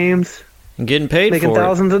video games. And getting paid making for it. Making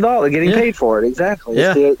thousands of dollars. Getting paid for it, exactly.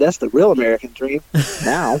 Yeah. That's the real American dream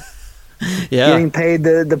now. Yeah. getting paid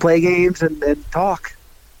to play games and talk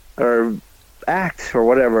or act or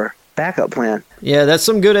whatever. Backup plan. Yeah, that's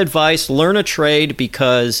some good advice. Learn a trade,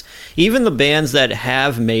 because even the bands that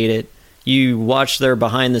have made it, you watch their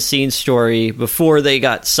behind-the-scenes story before they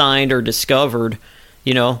got signed or discovered.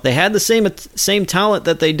 You know, they had the same talent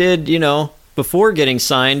that they did, you know, before getting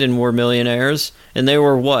signed and were millionaires. And they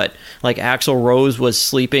were what? Like Axl Rose was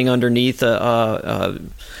sleeping underneath a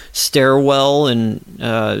stairwell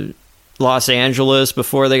in Los Angeles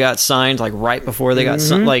before they got signed, like right before they got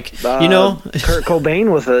signed. Like, you know, Kurt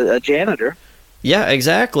Cobain was a janitor. Yeah,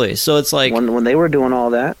 exactly. So it's like when they were doing all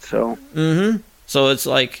that. So so it's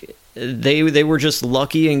like they were just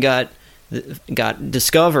lucky and got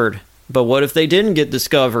discovered. But what if they didn't get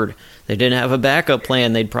discovered? They didn't have a backup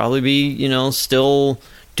plan. They'd probably be, you know, still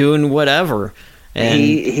doing whatever. And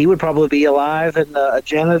he would probably be alive and a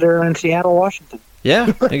janitor in Seattle, Washington.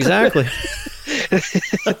 Yeah, exactly.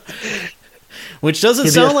 Which doesn't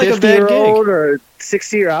He'd sound be like a bad gig. or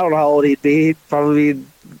 60, or I don't know how old he'd be. He'd probably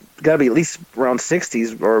got to be at least around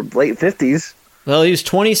 60s or late 50s. Well, he was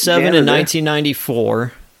 27 in Janitor.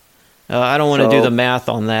 1994. I don't want to do the math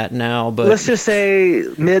on that now, but Let's just say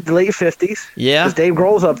mid to late 50s. Yeah. Because Dave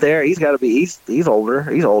Grohl's up there. He's got to be, he's older.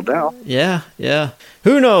 He's old now. yeah.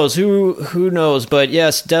 Who knows? Who knows? But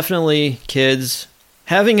yes, definitely kids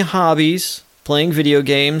having hobbies, playing video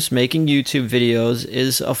games, making YouTube videos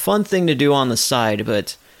is a fun thing to do on the side,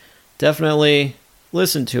 but definitely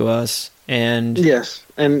listen to us. And Yes.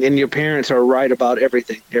 And your parents are right about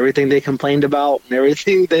everything. Everything they complained about and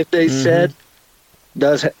everything that they said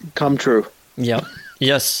does come true. yeah.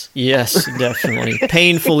 Yes, definitely.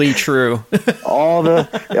 Painfully true. All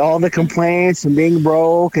the complaints and being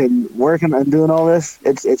broke and working and doing all this,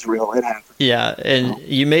 it's real. It happens. Yeah, and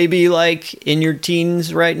you may be like in your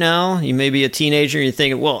teens right now. You may be a teenager and you're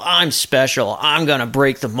thinking, well, I'm special. I'm going to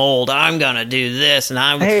break the mold. I'm going to do this. And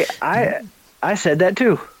Hey, I said that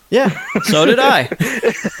too. Yeah, so did I.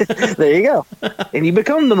 There you go. And you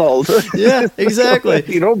become the mold. Yeah, exactly.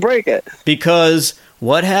 You don't break it. Because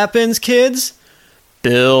what happens, kids?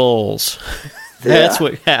 Bills. That's Yeah.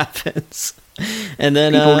 what happens. And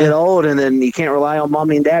then People get old, and then you can't rely on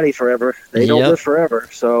mommy and daddy forever. They don't Yep. live forever.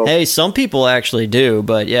 So hey, some people actually do,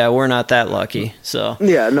 but yeah, we're not that lucky. So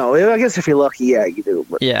yeah, no. I guess if you're lucky, yeah, you do.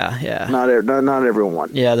 But yeah. not everyone.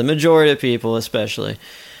 Yeah, the majority of people especially.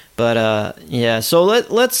 But yeah, so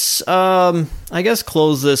let's I guess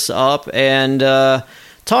close this up and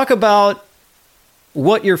talk about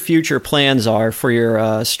what your future plans are for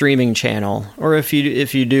your streaming channel, or if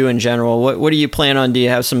you do in general. What do you plan on? Do you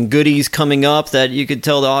have some goodies coming up that you could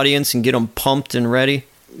tell the audience and get them pumped and ready?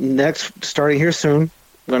 Next, starting here soon, I'm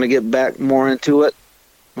going to get back more into it.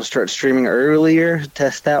 We'll start streaming earlier,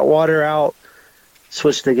 test that water out,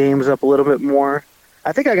 switch the games up a little bit more.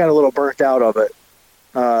 I think I got a little burnt out of it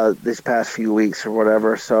these past few weeks or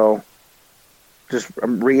whatever, so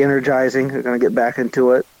I'm re-energizing. I'm going to get back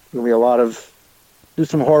into it. Going to be do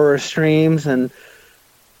some horror streams and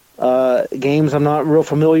games I'm not real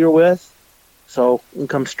familiar with, so you can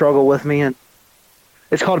come struggle with me. And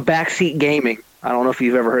it's called backseat gaming. I don't know if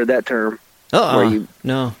you've ever heard that term.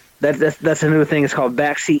 No. That's a new thing. It's called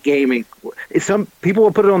backseat gaming. Some people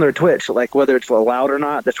will put it on their Twitch, like whether it's allowed or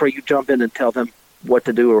not. That's where you jump in and tell them what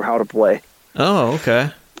to do or how to play. Oh,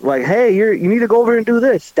 okay. Like, hey, you need to go over and do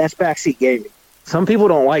this. That's backseat gaming. Some people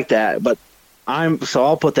don't like that, but so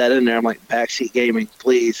I'll put that in there. I'm like, backseat gaming,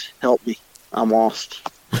 please help me. I'm lost.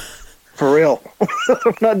 For real.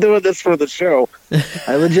 I'm not doing this for the show.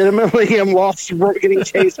 I legitimately am lost. We're getting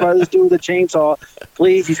chased by this dude with a chainsaw.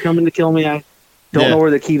 Please, he's coming to kill me. I don't know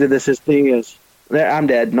where the key to this thing is. I'm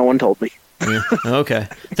dead. No one told me. Yeah. Okay.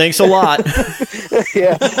 Thanks a lot.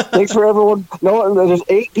 Yeah. Thanks for everyone. No, there's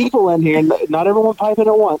 8 people in here. Not everyone piping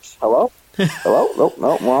at once. Hello? Hello?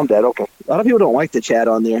 No. Well, I'm dead. Okay. A lot of people don't like the chat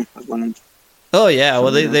on there. I've learned. Oh, yeah.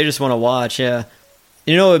 Well, they just want to watch, yeah.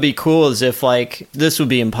 You know what would be cool is if, like, this would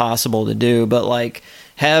be impossible to do, but, like,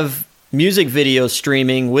 have music video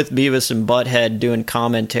streaming with Beavis and Butthead doing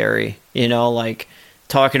commentary, you know, like,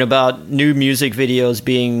 talking about new music videos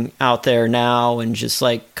being out there now and just,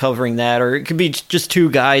 like, covering that. Or it could be just 2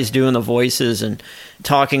 guys doing the voices and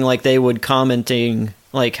talking like they would, commenting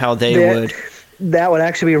like how they would. That would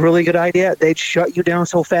actually be a really good idea. They'd shut you down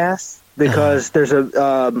so fast because there's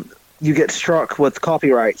you get struck with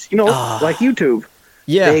copyrights. You know, like YouTube.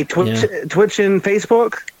 Yeah. Twitch and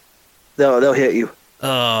Facebook, they'll hit you.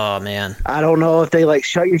 Oh, man. I don't know if they, like,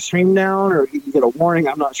 shut your stream down or you get a warning.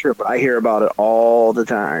 I'm not sure, but I hear about it all the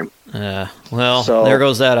time. Well, so, there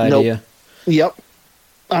goes that idea. Nope. Yep.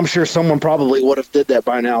 I'm sure someone probably would have did that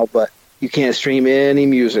by now, but you can't stream any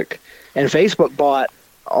music. And Facebook bought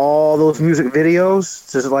all those music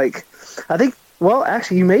videos. Just like, I think, well,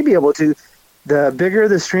 actually, you may be able to. The bigger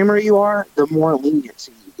the streamer you are, the more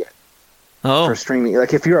leniency you get for streaming.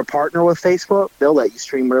 Like, if you're a partner with Facebook, they'll let you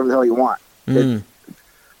stream whatever the hell you want.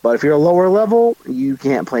 But if you're a lower level, you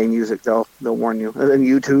can't play music. They'll warn you. And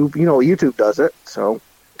YouTube, YouTube does it. So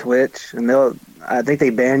Twitch, and I think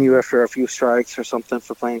they ban you after a few strikes or something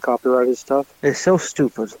for playing copyrighted stuff. It's so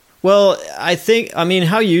stupid. Well, how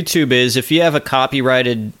YouTube is, if you have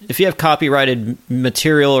copyrighted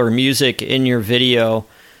material or music in your video,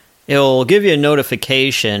 it'll give you a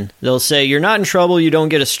notification. They'll say, you're not in trouble, you don't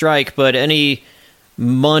get a strike, but any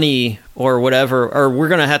money or whatever, or we're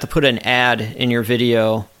going to have to put an ad in your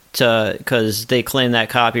video because they claim that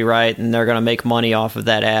copyright and they're going to make money off of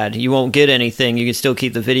that ad. You won't get anything. You can still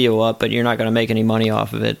keep the video up, but you're not going to make any money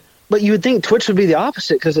off of it. But you would think Twitch would be the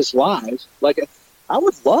opposite because it's live. Like, I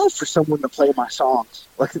would love for someone to play my songs.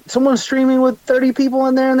 Like, someone's streaming with 30 people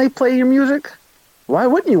in there and they play your music. Why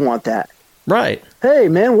wouldn't you want that? Right. Hey,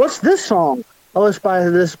 man, what's this song? Oh, it's by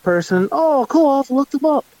this person. Oh, cool, I'll have to look them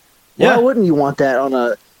up. Yeah. Why wouldn't you want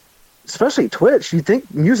that especially Twitch? You'd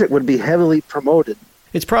think music would be heavily promoted.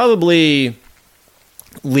 It's probably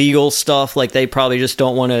legal stuff. Like, they probably just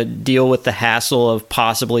don't want to deal with the hassle of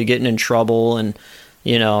possibly getting in trouble and,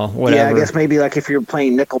 whatever. Yeah, I guess maybe like if you're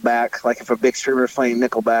playing Nickelback, like if a big streamer is playing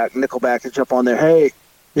Nickelback can jump on there, hey,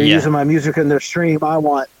 they're using my music in their stream, I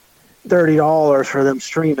want $30 for them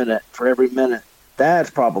streaming it for every minute. That's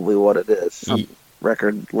probably what it is. Some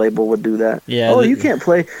record label would do that. Yeah. You can't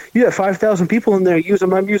play. You have 5,000 people in there using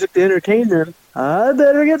my music to entertain them. I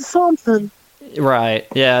better get something. Right.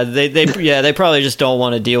 Yeah. They probably just don't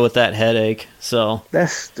want to deal with that headache. So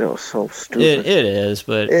that's still so stupid. It is,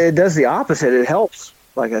 but it does the opposite. It helps.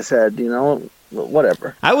 Like I said,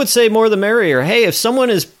 whatever. I would say more the merrier. Hey, if someone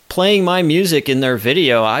is playing my music in their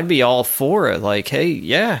video, I'd be all for it. Like, hey,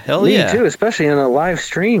 yeah, hell yeah. Me too, especially in a live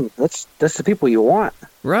stream. That's the people you want.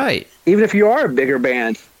 Right. Even if you are a bigger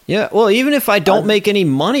band. Yeah, well, even if I don't make any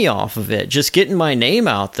money off of it, just getting my name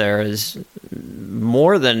out there is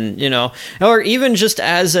more than, or even just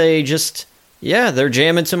as they're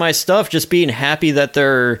jamming to my stuff, just being happy that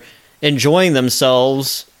they're enjoying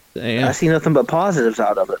themselves. Yeah. I see nothing but positives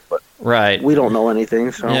out of it, but right. We don't know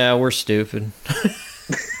anything, so yeah, we're stupid.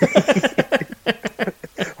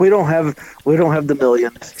 we don't have the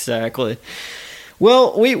millions. Exactly.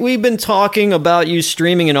 Well, we've been talking about you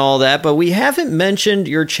streaming and all that, but we haven't mentioned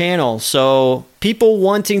your channel. So people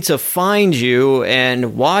wanting to find you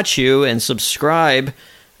and watch you and subscribe,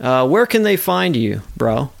 where can they find you,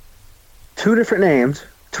 bro? 2 different names,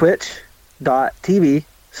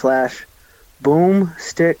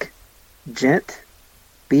 twitch.tv/boomstickgent,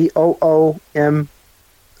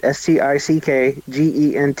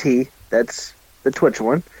 BOOMSTICKGENT. That's the Twitch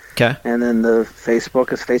one. Okay. And then the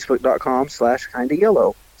Facebook is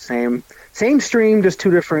facebook.com/kindayellow. Same stream, just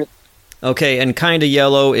 2 different. Okay, and Kinda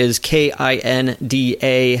Yellow is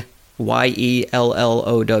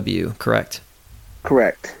KINDAYELLOW, correct?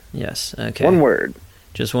 Correct. Yes, okay. One word.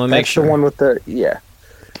 Just want to make sure. That's the one with the, yeah,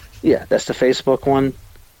 that's the Facebook one.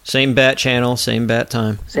 Same bat channel, same bat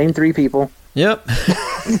time. Same 3 people. Yep.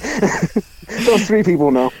 Those 3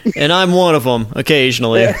 people know. And I'm one of them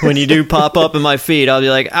occasionally. When you do pop up in my feed, I'll be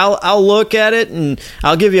like, I'll look at it and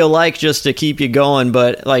I'll give you a like just to keep you going.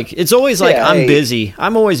 But like, it's always like I'm busy.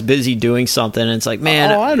 I'm always busy doing something. And it's like,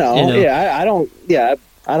 man. Oh, I know. Yeah, I don't. Yeah,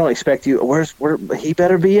 I don't expect you. He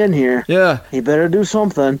better be in here. Yeah. He better do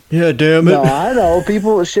something. Yeah, damn it. No, I know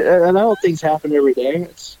people. I know things happen every day.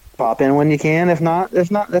 It's pop in when you can. If not,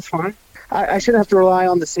 that's fine. I shouldn't have to rely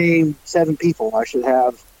on the same 7 people. I should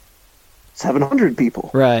have 700 people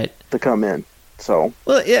right to come in. So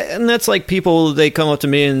well, yeah, and that's like people, they come up to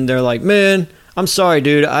me and they're like, man, I'm sorry,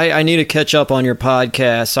 dude, I need to catch up on your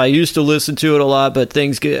podcast. I used to listen to it a lot, but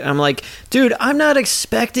things get... I'm like, dude, I'm not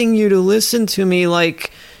expecting you to listen to me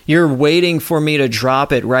like you're waiting for me to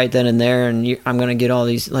drop it right then and there and I'm gonna get all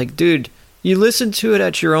these... Like, dude, you listen to it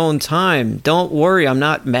at your own time. Don't worry, I'm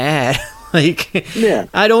not mad. Like, yeah.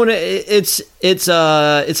 I don't. It's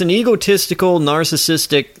an egotistical,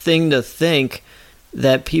 narcissistic thing to think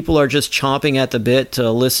that people are just chomping at the bit to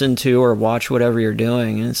listen to or watch whatever you're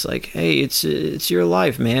doing. And it's like, hey, it's your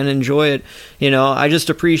life, man. Enjoy it. I just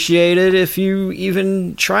appreciate it if you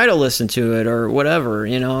even try to listen to it or whatever.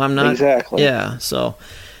 I'm not exactly. Yeah. So,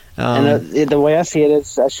 and the way I see it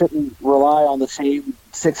is, I shouldn't rely on the same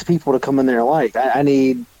 6 people to come in there. Like,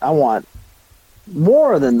 I want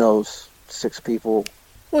more than those 6 people.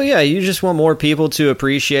 Well, yeah, you just want more people to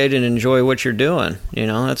appreciate and enjoy what you're doing.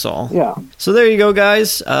 That's all. Yeah. So there you go,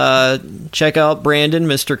 guys. Check out Brandon,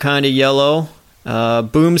 Mr. Kinda Yellow.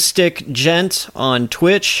 Boomstick Gent on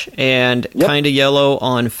Twitch, and Kinda Yellow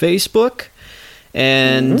on Facebook.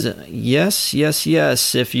 And yes,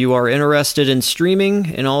 if you are interested in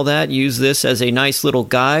streaming and all that, use this as a nice little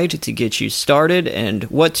guide to get you started and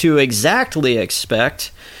what to exactly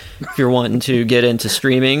expect if you're wanting to get into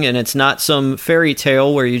streaming. And it's not some fairy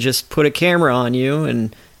tale where you just put a camera on you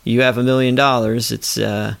and you have $1 million. It's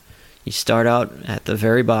you start out at the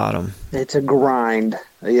very bottom. It's a grind.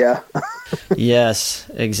 Yeah. Yes,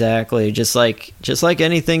 exactly. Just like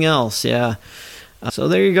anything else. Yeah. So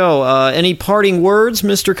there you go. Any parting words,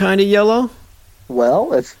 Mr. Kinda Yellow?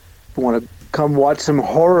 Well, if you want to come watch some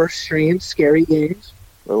horror streams, scary games,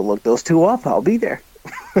 we'll look those two up. I'll be there.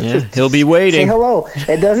 Yeah, he'll be waiting. Say hello.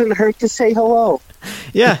 It doesn't hurt to say hello.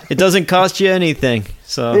 Yeah, it doesn't cost you anything.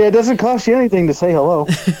 So yeah, it doesn't cost you anything to say hello.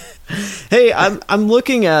 Hey, I'm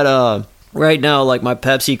looking at right now like my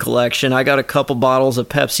Pepsi collection. I got a couple bottles of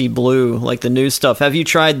Pepsi Blue, like the new stuff. Have you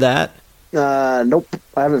tried that? Nope,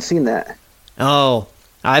 I haven't seen that. Oh,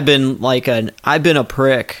 I've been a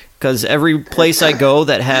prick because every place I go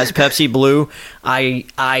that has Pepsi Blue,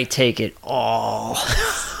 I take it all.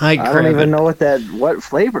 I don't even know what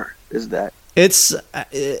flavor is that. It's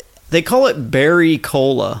they call it berry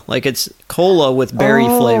cola, like it's cola with berry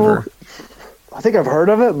flavor. I think I've heard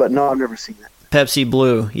of it, but no, I've never seen it. Pepsi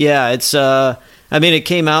Blue, yeah, it's I mean, it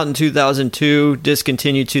came out in 2002,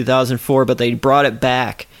 discontinued 2004, but they brought it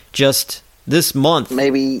back just this month.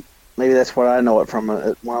 Maybe that's what I know it from when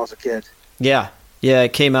I was a kid. Yeah,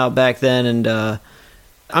 it came out back then, and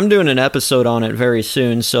I'm doing an episode on it very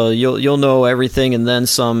soon, so you'll know everything and then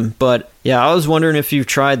some. But yeah, I was wondering if you've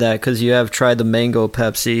tried that because you have tried the mango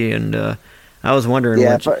Pepsi, and I was wondering.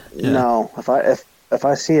 Yeah, no, if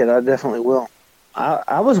I see it, I definitely will.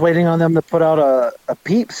 I was waiting on them to put out a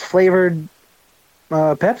Peeps flavored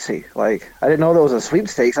Pepsi. Like, I didn't know there was a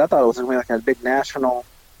sweepstakes. I thought it was going to be like a big national.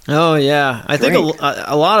 Oh yeah, I think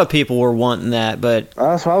a lot of people were wanting that, but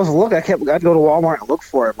so I was looking. I'd go to Walmart and look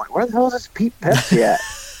for it. I'm like, where the hell is this Peep Pepsi at?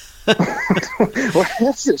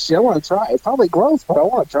 What's this shit? I want to try it. It's probably gross, but I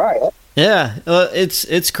want to try it. Yeah,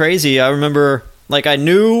 it's crazy. I remember, like, I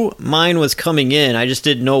knew mine was coming in. I just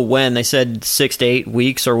didn't know when. They said 6 to 8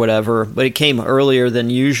 weeks or whatever, but it came earlier than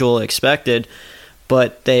usual expected.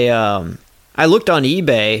 But I looked on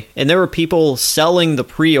eBay, and there were people selling the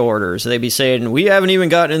pre-orders. They'd be saying, we haven't even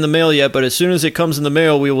gotten in the mail yet, but as soon as it comes in the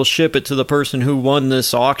mail, we will ship it to the person who won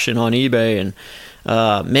this auction on eBay. And,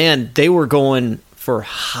 man, they were going for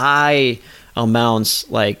high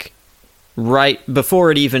amounts, like, right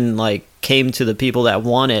before it even, like, came to the people that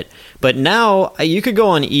won it. But now, you could go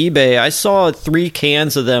on eBay. I saw 3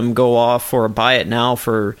 cans of them go off for buy it now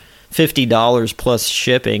for $50 plus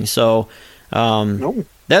shipping. So,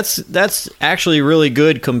 That's actually really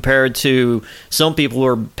good compared to some people who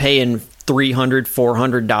are paying $300,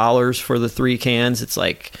 $400 for the 3 cans. It's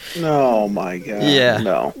like, oh my god,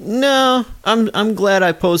 yeah, no. I'm glad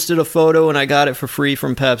I posted a photo and I got it for free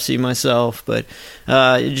from Pepsi myself. But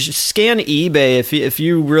just scan eBay if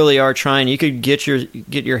you really are trying. You could get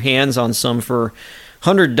your hands on some for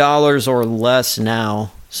 $100 or less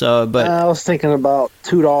now. So, but I was thinking about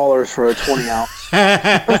 $2 for a 20 ounce.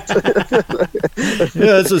 Yeah,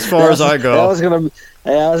 that's as far as I go. I was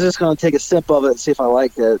just gonna take a sip of it and see if I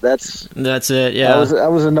liked it. That's it. Yeah, I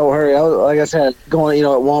was in no hurry. I was, like I said, going at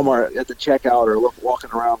Walmart at the checkout or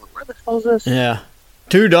walking around. Like, where the hell is this? Yeah,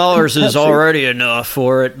 $2 is already enough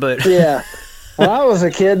for it. But yeah, when I was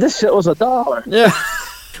a kid, this shit was $1. Yeah.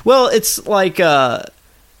 Well, it's like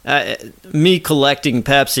me collecting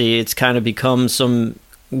Pepsi. It's kind of become some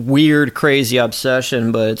weird, crazy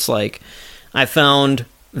obsession. But it's like I found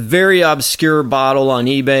very obscure bottle on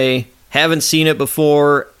eBay. Haven't seen it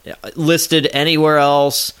before, listed anywhere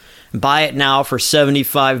else. Buy it now for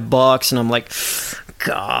 $75, and I'm like,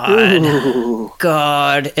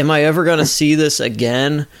 God, am I ever gonna see this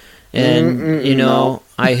again? And no.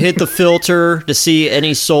 I hit the filter to see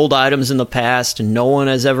any sold items in the past, and no one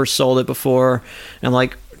has ever sold it before. And I'm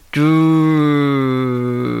like,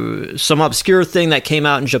 some obscure thing that came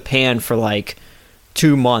out in Japan for like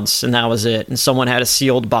 2 months, and that was it. And someone had a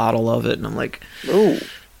sealed bottle of it, and I'm like, ooh.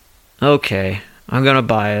 Okay, I'm going to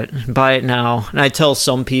buy it now. And I tell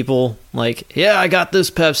some people, like, yeah, I got this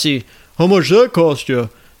Pepsi. How much that cost you?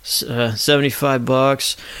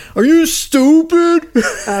 $75. Are you stupid?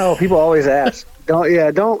 Oh, people always ask. Don't.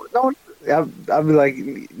 I'll be like,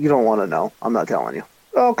 you don't want to know. I'm not telling you.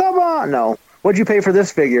 Oh, come on. No. What'd you pay for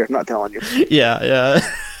this figure? I'm not telling you. Yeah.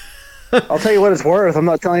 I'll tell you what it's worth. I'm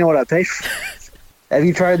not telling you what I paid for. Have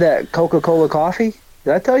you tried that Coca-Cola coffee?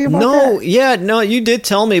 Did I tell you about that? No, you did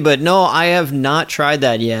tell me, but no, I have not tried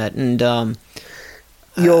that yet. And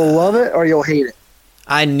You'll love it or you'll hate it.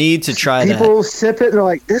 I need to try that. People sip it and they're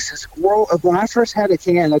like, "This is gross." When I first had a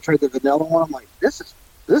can, I tried the vanilla one. I'm like, "This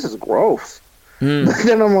is gross." But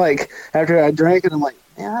then I'm like, after I drank it, I'm like,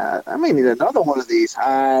 "Yeah, I may need another one of these."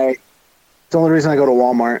 It's the only reason I go to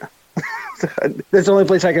Walmart. That's the only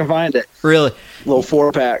place I can find it. Really? Little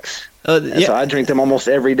 4-packs. So I drink them almost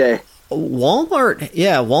every day.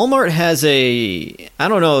 Walmart has I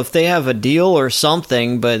don't know if they have a deal or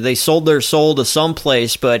something, but they sold their soul to some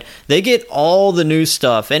place, but they get all the new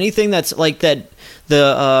stuff. Anything that's like that,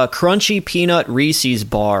 the crunchy peanut Reese's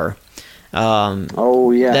bar.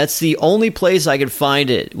 That's the only place I could find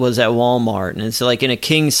it was at Walmart, and it's like in a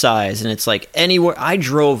king size, and it's like anywhere. I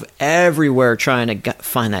drove everywhere trying to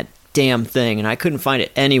find that damn thing, and I couldn't find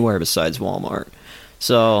it anywhere besides Walmart.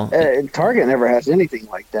 So Target never has anything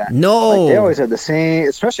like that. No, like they always have the same.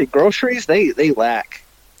 Especially groceries, they lack.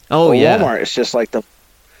 Oh yeah, Walmart is just like I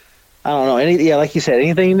don't know. Like you said,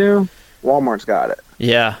 anything new, Walmart's got it.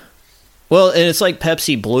 Yeah. Well, and it's like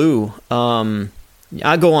Pepsi Blue.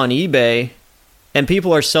 I go on eBay, and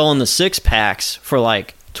people are selling the 6-packs for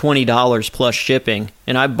like $20 plus shipping,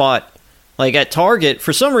 and I bought like at Target.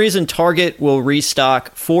 For some reason, Target will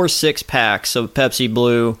restock 4 6-packs of Pepsi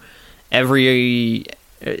Blue every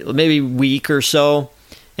maybe week or so,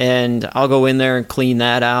 and I'll go in there and clean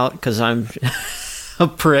that out because I'm a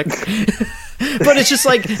prick. But it's just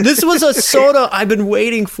like, this was a soda I've been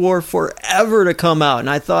waiting for forever to come out, and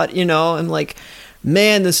I thought, I'm like,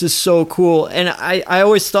 man, this is so cool. And I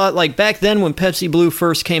always thought, like, back then when Pepsi Blue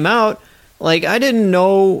first came out, like, I didn't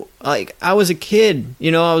know, like, I was a kid,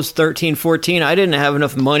 I was 13, 14. I didn't have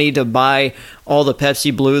enough money to buy all the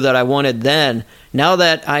Pepsi Blue that I wanted then. Now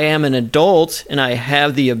that I am an adult and I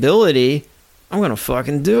have the ability, I'm going to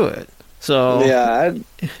fucking do it. So yeah,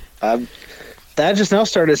 I just now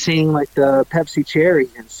started seeing, like, the Pepsi Cherry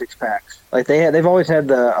in 6-packs. Like, they've always had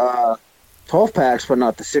the 12-packs, but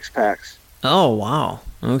not the 6-packs. Oh, wow.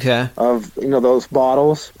 Okay. Of, those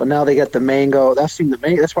bottles. But now they got the mango. That's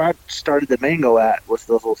where I started the mango at, was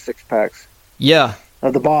those little 6-packs. Yeah.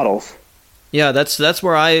 Of the bottles. Yeah, that's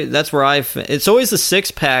where it's always the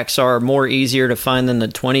 6-packs are more easier to find than the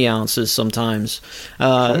 20 ounces sometimes.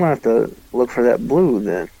 I'm gonna have to look for that blue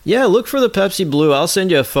then. Yeah, look for the Pepsi Blue. I'll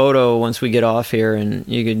send you a photo once we get off here, and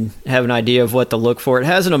you can have an idea of what to look for. It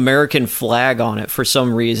has an American flag on it for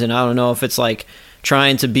some reason. I don't know if it's like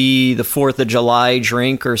trying to be the 4th of July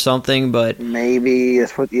drink or something, but maybe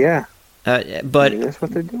that's what. Yeah. But maybe that's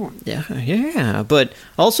what they're doing. Yeah. But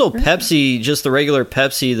also Pepsi, just the regular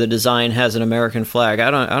Pepsi, the design has an American flag.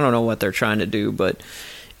 I don't know what they're trying to do, but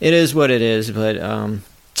it is what it is. But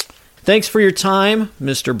thanks for your time,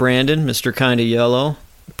 Mr. Brandon, Mr. Kinda Yellow.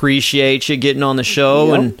 Appreciate you getting on the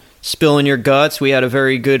show and spilling your guts. We had a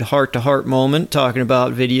very good heart-to-heart moment talking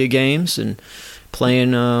about video games and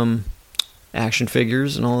playing action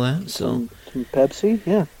figures and all that. So some Pepsi,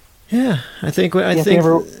 yeah. Yeah, I think.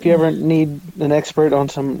 If you ever need an expert on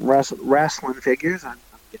some wrestling figures, I'll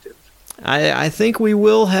get to it. I think we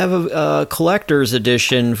will have a collector's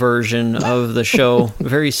edition version of the show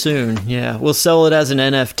very soon. Yeah, we'll sell it as an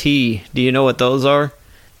NFT. Do you know what those are?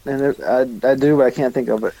 And I do, but I can't think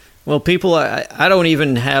of it. Well, people, I don't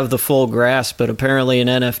even have the full grasp, but apparently an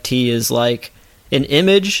NFT is like an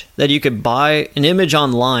image that you could buy, an image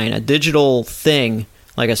online, a digital thing,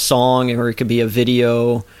 like a song, or it could be a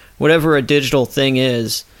video, whatever a digital thing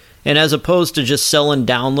is. And as opposed to just selling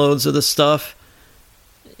downloads of the stuff,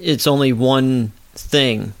 it's only one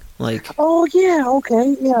thing. Like, oh yeah,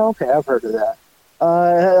 okay, I've heard of that.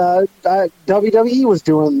 WWE was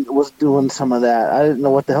doing some of that. I didn't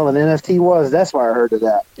know what the hell an NFT was. That's why I heard of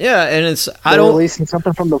that. Yeah, and They're releasing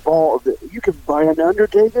something from the vault. You can buy an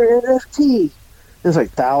Undertaker NFT. It's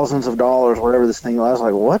like thousands of dollars, whatever this thing was. I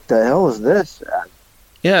was like, what the hell is this?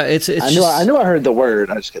 Yeah, it's. I knew I heard the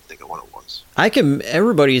word. I just couldn't think of what it was.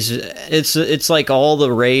 It's like all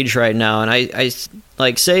the rage right now, and I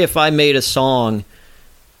like, say if I made a song,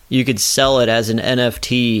 you could sell it as an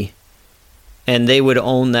NFT, and they would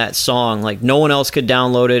own that song. Like, no one else could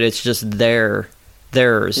download it. It's just theirs.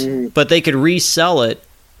 Mm. But they could resell it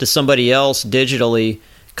to somebody else digitally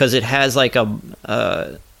because it has like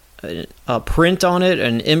a print on it,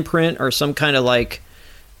 an imprint, or some kind of like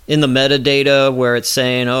in the metadata where it's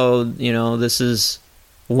saying, oh, this is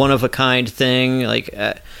one of a kind thing. Like,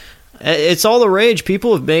 it's all the rage.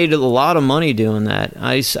 People have made a lot of money doing that.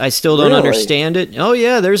 I still don't understand it. Oh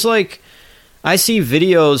yeah, there's like, I see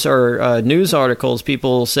videos or news articles,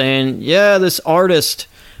 people saying, yeah, this artist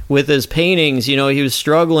with his paintings. You know, he was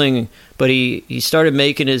struggling, but he started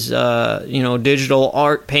making his digital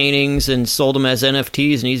art paintings and sold them as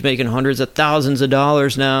NFTs, and he's making hundreds of thousands of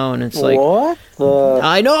dollars now. And it's like, what?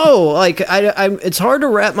 I know, like I it's hard to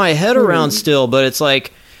wrap my head around still, but it's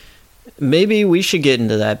like maybe we should get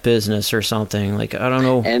into that business or something. Like, I don't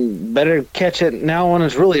know. And better catch it now when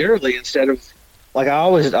it's really early instead of, like, I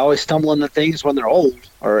always stumble into things when they're old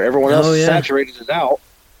or everyone else saturated it out.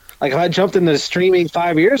 Like, if I jumped into streaming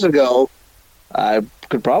 5 years ago, I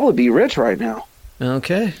could probably be rich right now.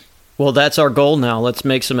 Okay. Well, that's our goal now. Let's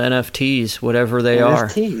make some NFTs, whatever they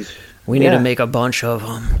are. We need to make a bunch of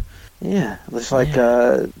them. Yeah. It's like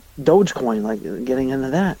Dogecoin, like getting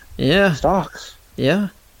into that. Yeah. Stocks. Yeah.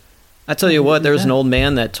 I tell you what, there was an old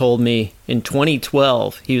man that told me in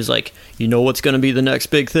 2012, he was like, you know what's going to be the next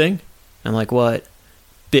big thing? I'm like, what?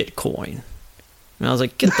 Bitcoin. And I was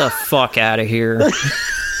like, get the fuck out of here.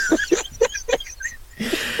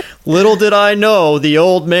 Little did I know, the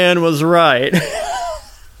old man was right.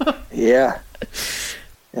 Yeah.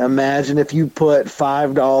 Imagine if you put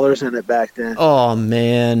 $5 in it back then. Oh,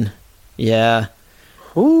 man. Yeah.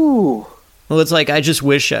 Ooh. Well, it's like, I just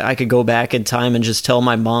wish I could go back in time and just tell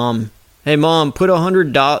my mom, hey, Mom, put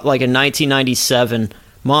 $100, like in 1997,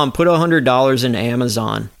 Mom, put $100 in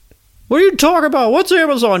Amazon. What are you talking about? What's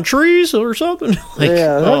Amazon? Trees or something? Like,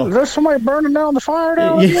 there's somebody burning down the fire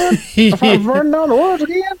down again? Somebody burning down the woods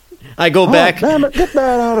again? I go back. Damn it, get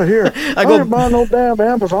that out of here. I ain't buying no damn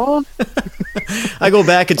Amazon. I go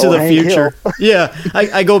back into the future. Yeah,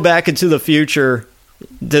 I go back into the future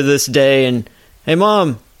to this day and, hey,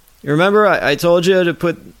 Mom, you remember I told you to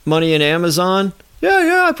put money in Amazon?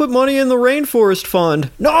 Yeah, I put money in the Rainforest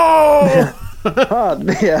Fund. No!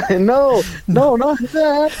 No, not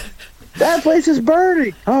that. That place is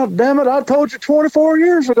burning. Oh, damn it, I told you 24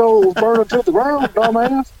 years ago it was burning to the ground,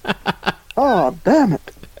 dumbass. Oh, damn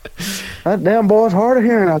it. That damn boy's hard of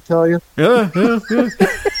hearing, I tell you. Yeah. Oh,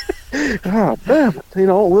 damn it. He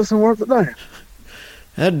don't listen worth a damn.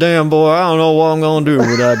 That damn boy, I don't know what I'm going to do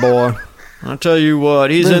with that boy. I'll tell you what,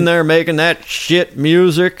 he's in there making that shit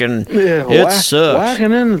music, and it sucks.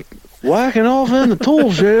 Whacking off in the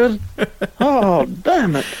tool shed. Oh,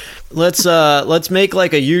 damn it. Let's make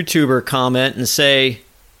like a YouTuber comment and say,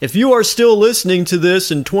 if you are still listening to this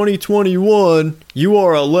in 2021, you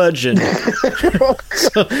are a legend.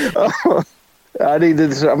 I'm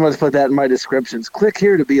going to put that in my descriptions. Click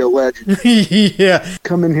here to be a legend. Yeah.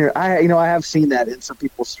 Come in here. I have seen that in some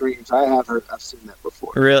people's streams. I've seen that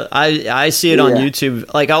before. Really? I see it on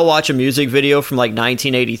YouTube. Like, I'll watch a music video from like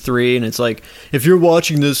 1983 and it's like, if you're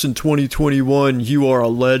watching this in 2021, you are a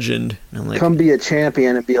legend. And I'm like, come be a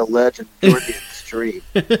champion and be a legend during the stream.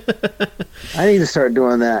 I need to start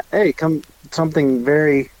doing that. Hey, come something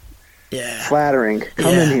very flattering.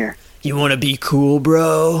 Come in here. You want to be cool,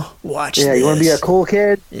 bro? Watch this. Yeah, you want to be a cool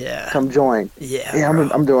kid? Yeah. Come join. Yeah,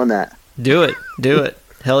 I'm doing that. Do it.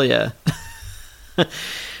 Hell yeah. All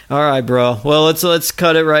right, bro. Well, let's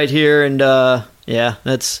cut it right here, and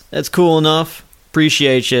that's cool enough.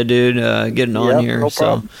 Appreciate you, dude, getting on here. No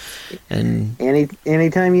problem. And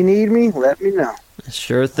anytime you need me, let me know.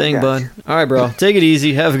 Sure thing, bud. All right, bro. Take it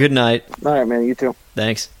easy. Have a good night. All right, man. You too.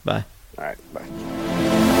 Thanks. Bye. All right. Bye.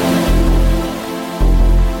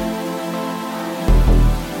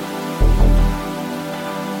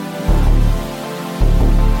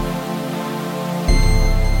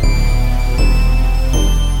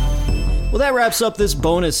 Well, that wraps up this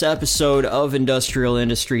bonus episode of Industrial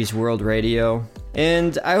Industries World Radio.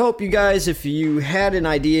 And I hope you guys, if you had an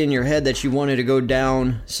idea in your head that you wanted to go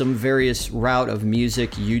down some various route of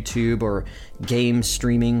music, YouTube, or game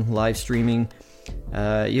streaming, live streaming,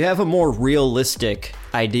 you have a more realistic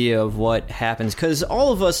idea of what happens. Because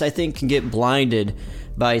all of us, I think, can get blinded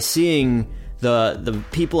by seeing the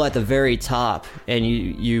people at the very top, and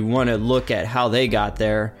you want to look at how they got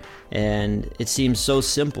there, and it seems so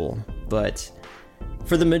simple. But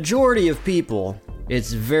for the majority of people,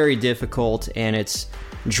 it's very difficult, and it's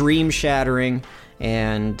dream-shattering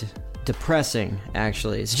and depressing,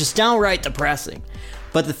 actually. It's just downright depressing.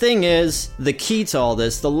 But the thing is, the key to all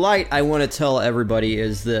this, the light I want to tell everybody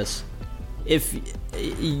is this. If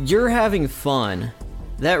you're having fun,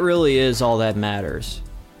 that really is all that matters.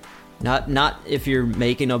 Not if you're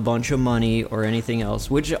making a bunch of money or anything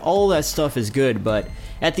else, which all that stuff is good, but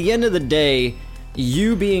at the end of the day,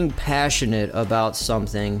 you being passionate about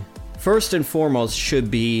something, first and foremost,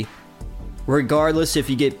 should be, regardless if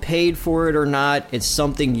you get paid for it or not, it's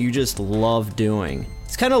something you just love doing.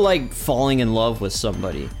 It's kind of like falling in love with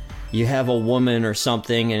somebody. You have a woman or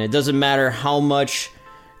something, and it doesn't matter how much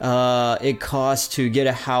it costs to get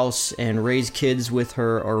a house and raise kids with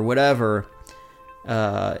her or whatever.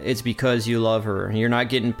 it's because you love her. You're not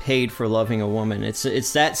getting paid for loving a woman.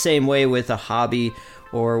 It's that same way with a hobby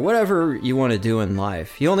or whatever you want to do in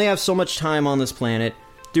life. You only have so much time on this planet.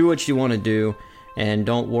 Do what you want to do, and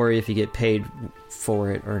don't worry if you get paid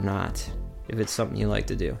for it or not, if it's something you like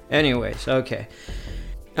to do. Anyways, okay,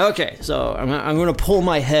 so I'm going to pull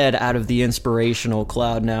my head out of the inspirational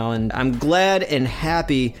cloud now, and I'm glad and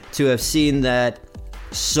happy to have seen that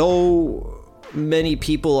so many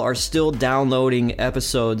people are still downloading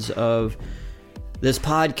episodes of this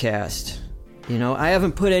podcast. You know, I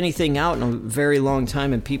haven't put anything out in a very long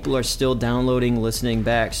time, and people are still downloading, listening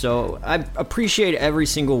back. So I appreciate every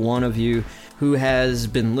single one of you who has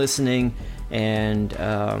been listening and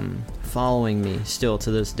following me still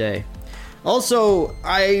to this day. Also,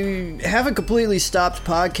 I haven't completely stopped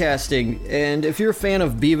podcasting, and if you're a fan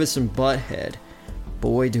of Beavis and Butthead,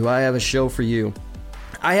 boy, do I have a show for you.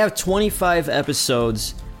 I have 25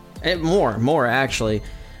 episodes, and more actually,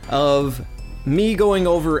 of me going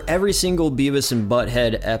over every single Beavis and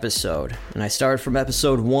Butthead episode. And I started from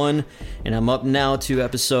episode 1, and I'm up now to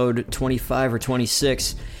episode 25 or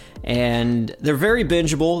 26. And they're very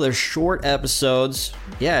bingeable. They're short episodes.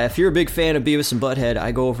 Yeah, if you're a big fan of Beavis and Butthead,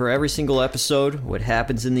 I go over every single episode, what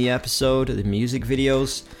happens in the episode, the music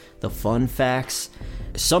videos, the fun facts.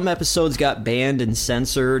 Some episodes got banned and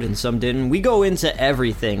censored, and some didn't. We go into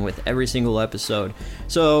everything with every single episode.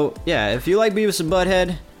 So, yeah, if you like Beavis and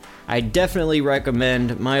Butthead, I definitely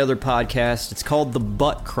recommend my other podcast. It's called The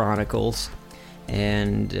Butt Chronicles.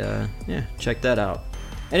 And, yeah, check that out.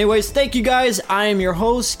 Anyways, thank you guys. I am your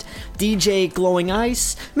host, DJ Glowing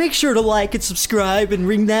Ice. Make sure to like and subscribe and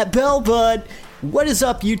ring that bell, bud. What is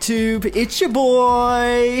up, YouTube? It's your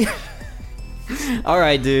boy.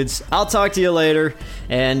 Alright, dudes. I'll talk to you later.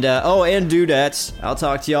 And, and dudettes. I'll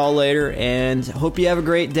talk to y'all later. And hope you have a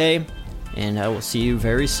great day. And I will see you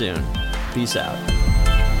very soon. Peace out.